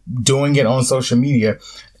really doing it on social media,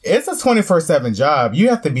 it's a 24/7 job. You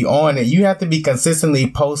have to be on it. You have to be consistently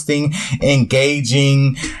posting,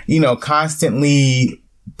 engaging, constantly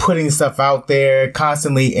putting stuff out there,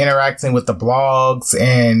 constantly interacting with the blogs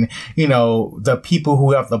and, the people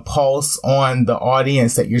who have the pulse on the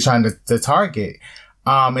audience that you're trying to target.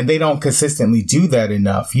 And they don't consistently do that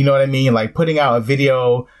enough. You know what I mean? Like putting out a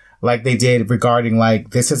video like they did regarding like,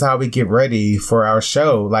 this is how we get ready for our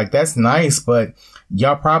show. Like that's nice, but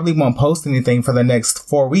y'all probably won't post anything for the next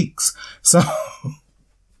 4 weeks. So...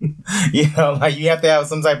 you have to have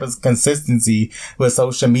some type of consistency with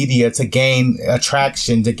social media to gain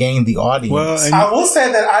attraction, to gain the audience. Well, I will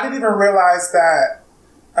say that I didn't even realize that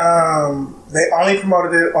they only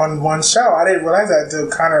promoted it on one show. I didn't realize that until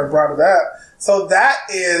Connor brought it up. So that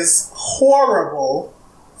is horrible,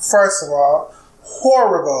 first of all.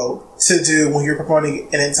 Horrible to do when you're promoting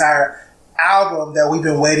an entire album that we've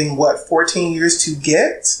been waiting, 14 years to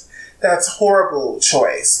get? That's horrible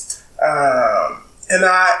choice.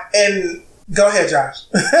 And go ahead, Josh.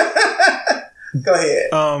 Go ahead.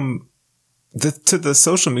 To the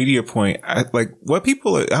social media point, I don't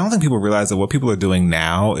think people realize that what people are doing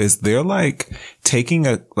now is they're like taking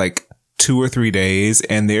 2 or 3 days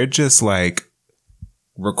and they're just like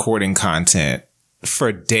recording content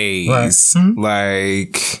for days. Right. Mm-hmm.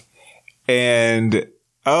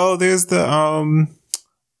 There's the,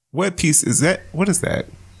 what piece is that? What is that?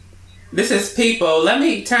 This is People. Let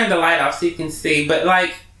me turn the light off so you can see. But,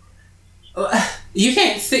 like, you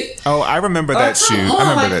can't see. Oh, I remember that shoot. I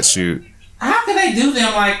remember that shoot. How can they do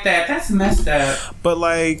them like that? That's messed up. But,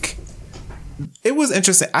 like, it was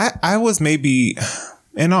interesting. I was maybe,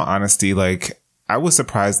 in all honesty, like, I was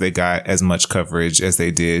surprised they got as much coverage as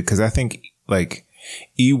they did. Because I think, like,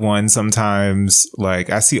 E1 sometimes, like,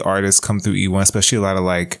 I see artists come through E1, especially a lot of,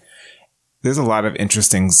 like, there's a lot of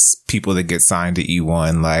interesting people that get signed to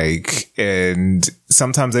E1, like, and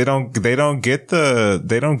sometimes they don't get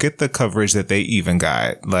the coverage that they even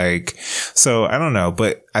got. Like, so I don't know,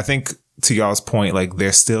 but I think to y'all's point, like,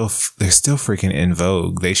 they're still freaking in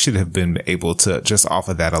Vogue. They should have been able to, just off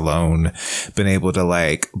of that alone, been able to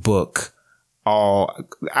like book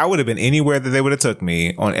I would have been anywhere that they would have took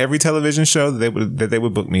me on every television show that they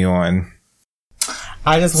would book me on.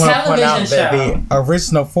 I just want to point out that the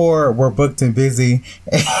original 4 were booked and busy.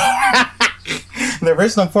 The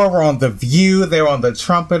original 4 were on The View. They were on the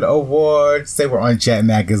Trumpet Awards. They were on Jet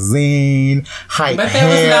Magazine. Hype But there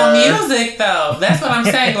was no music, though. That's what I'm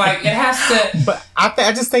saying. Like, it has to... But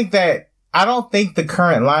I just think that... I don't think the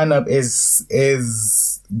current lineup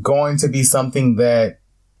is going to be something that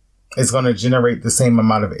is going to generate the same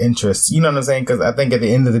amount of interest. You know what I'm saying? Because I think at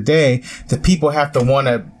the end of the day, the people have to want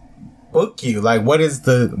to book you. Like, what is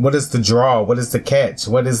the draw? What is the catch?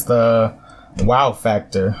 What is the wow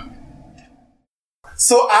factor?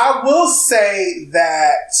 So I will say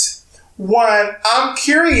that, one, I'm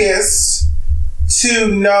curious to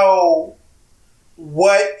know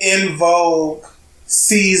what where In Vogue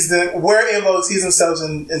sees themselves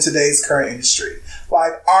in today's current industry.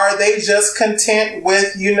 Like, are they just content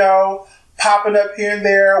with, popping up here and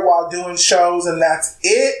there while doing shows and that's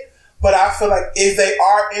it? But I feel like if they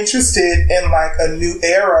are interested in like a new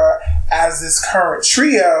era as this current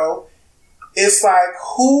trio, it's like,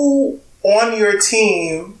 who on your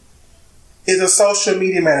team is a social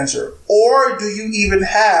media manager? Or do you even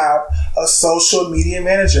have a social media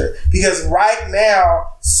manager? Because right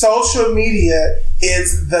now, social media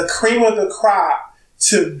is the cream of the crop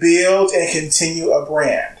to build and continue a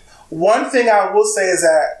brand. One thing I will say is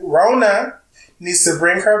that Rona needs to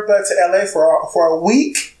bring her butt to LA for a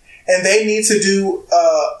week, and they need to do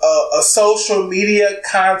a social media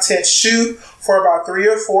content shoot for about 3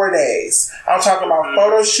 or 4 days. I'm talking about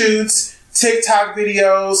photo shoots, TikTok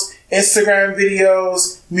videos, Instagram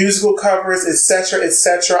videos, musical covers, etc.,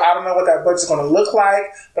 etc. I don't know what that budget's going to look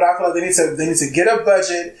like, but I feel like they need to get a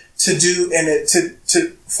budget to do and to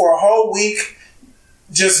for a whole week.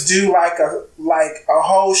 Just do like a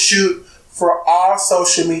whole shoot for all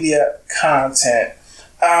social media content,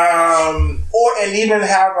 and even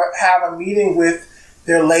have a meeting with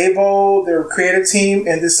their label, their creative team,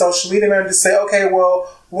 and the social media manager to say, okay, well,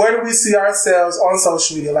 where do we see ourselves on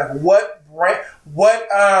social media? Like, what brand, what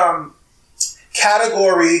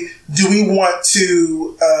category do we want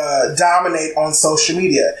to dominate on social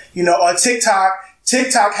media? You know, on TikTok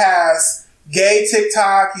has gay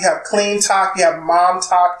TikTok, you have clean talk, you have mom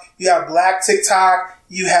talk, you have black TikTok,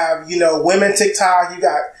 you have, women TikTok, you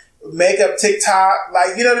got makeup TikTok.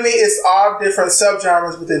 Like, you know what I mean? It's all different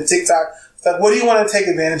subgenres within TikTok. It's like, what do you want to take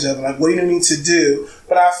advantage of? Like, what do you need to do?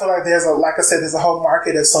 But I feel like there's a whole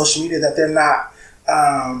market of social media that they're not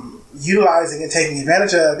utilizing and taking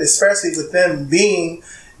advantage of, especially with them being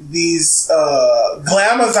these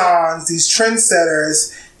glamazons, these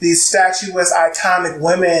trendsetters, these statuesque, iconic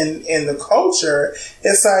women in the culture.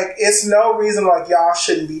 It's like, it's no reason like y'all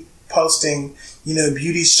shouldn't be posting,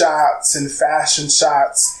 beauty shots and fashion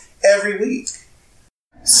shots every week.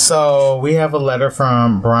 So we have a letter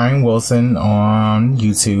from Brian Wilson on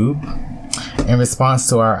YouTube in response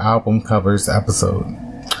to our album covers episode.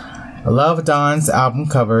 I love Dawn's album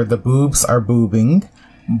cover. The boobs are boobing,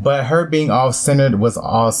 but her being off-centered was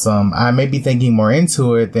awesome. I may be thinking more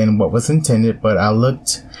into it than what was intended, but I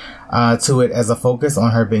looked to it as a focus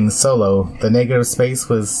on her being solo. The negative space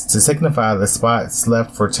was to signify the spots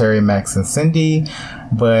left for Terry, Max, and Cindy,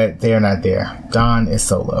 but they are not there. Dawn is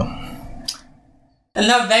solo.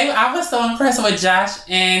 No, I was so impressed with Josh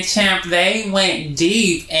and Champ. They went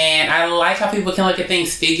deep, and I like how people can look at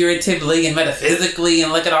things figuratively and metaphysically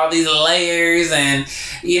and look at all these layers and,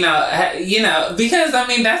 because, I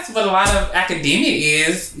mean, that's what a lot of academia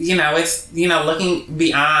is. It's, looking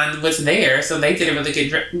beyond what's there. So they did a really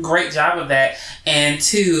great job of that. And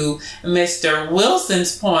to Mr.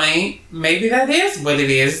 Wilson's point, maybe that is what it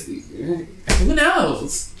is. Who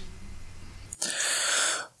knows?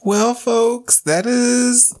 Well, folks, that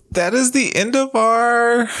is the end of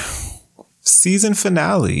our season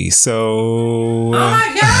finale. So, oh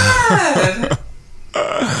my god!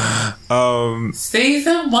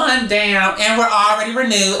 Season 1 down, and we're already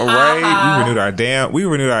renewed. Right? Uh-huh. We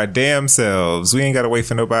renewed our damn selves. We ain't gotta wait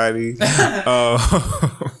for nobody.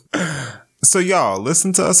 So y'all,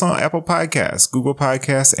 listen to us on Apple Podcasts, Google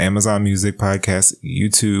Podcasts, Amazon Music Podcasts,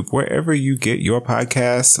 YouTube, wherever you get your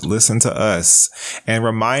podcasts, listen to us. And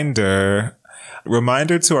reminder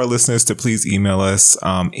to our listeners to please email us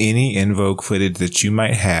any In Vogue footage that you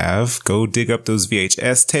might have. Go dig up those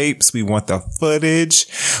VHS tapes. We want the footage.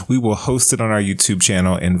 We will host it on our YouTube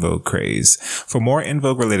channel, In Vogue Craze. For more In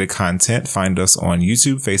Vogue related content, find us on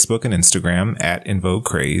YouTube, Facebook, and Instagram at In Vogue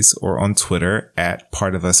Craze, or on Twitter at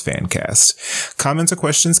Part of Us Fancast. Comments or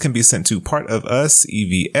questions can be sent to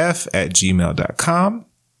partofusevf@gmail.com.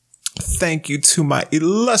 Thank you to my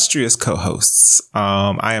illustrious co-hosts.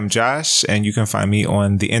 I am Josh, and you can find me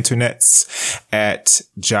on the internets at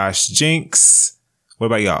Josh Jinx. What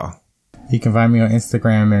about y'all? You can find me on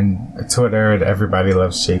Instagram and Twitter at Everybody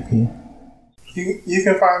Loves JP. You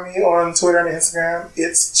can find me on Twitter and Instagram.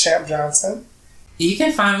 It's Champ Johnson. You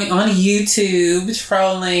can find me on YouTube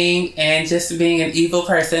trolling and just being an evil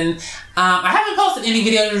person. I haven't posted any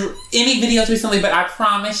videos recently, but I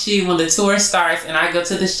promise you when the tour starts and I go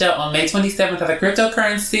to the show on May 27th at the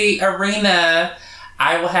Cryptocurrency Arena,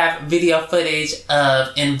 I will have video footage of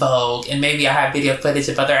In Vogue, and maybe I'll have video footage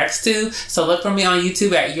of other acts too. So look for me on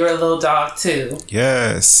YouTube at Your Little Dog too.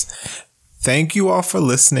 Yes. Thank you all for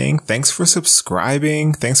listening. Thanks for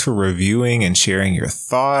subscribing. Thanks for reviewing and sharing your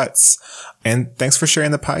thoughts. And thanks for sharing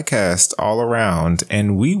the podcast all around.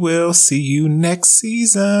 And we will see you next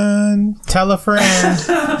season. Tell a friend.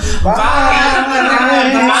 Bye.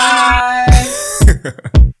 Bye.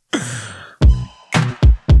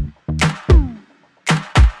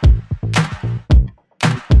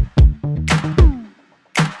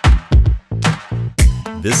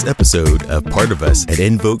 This episode of Part of Us at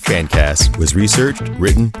In Vogue Fancast was researched,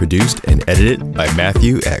 written, produced, and edited by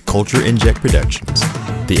Matthew at Culture Inject Productions.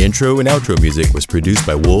 The intro and outro music was produced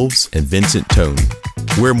by Wolves and Vincent Tone.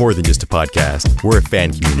 We're more than just a podcast, we're a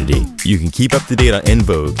fan community. You can keep up to date on En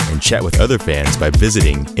Vogue and chat with other fans by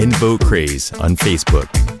visiting En Vogue Craze on Facebook.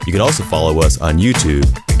 You can also follow us on YouTube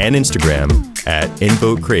and Instagram at En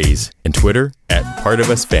Vogue Craze and Twitter at Part of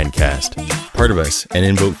Us Fancast. Part of Us and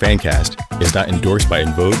En Vogue Fancast is not endorsed by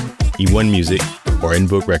En Vogue, E1 Music, or En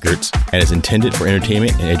Vogue Records, and is intended for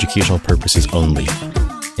entertainment and educational purposes only.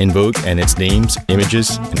 En Vogue and its names,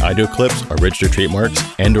 images, and audio clips are registered trademarks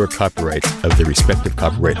and/or copyrights of their respective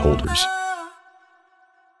copyright holders.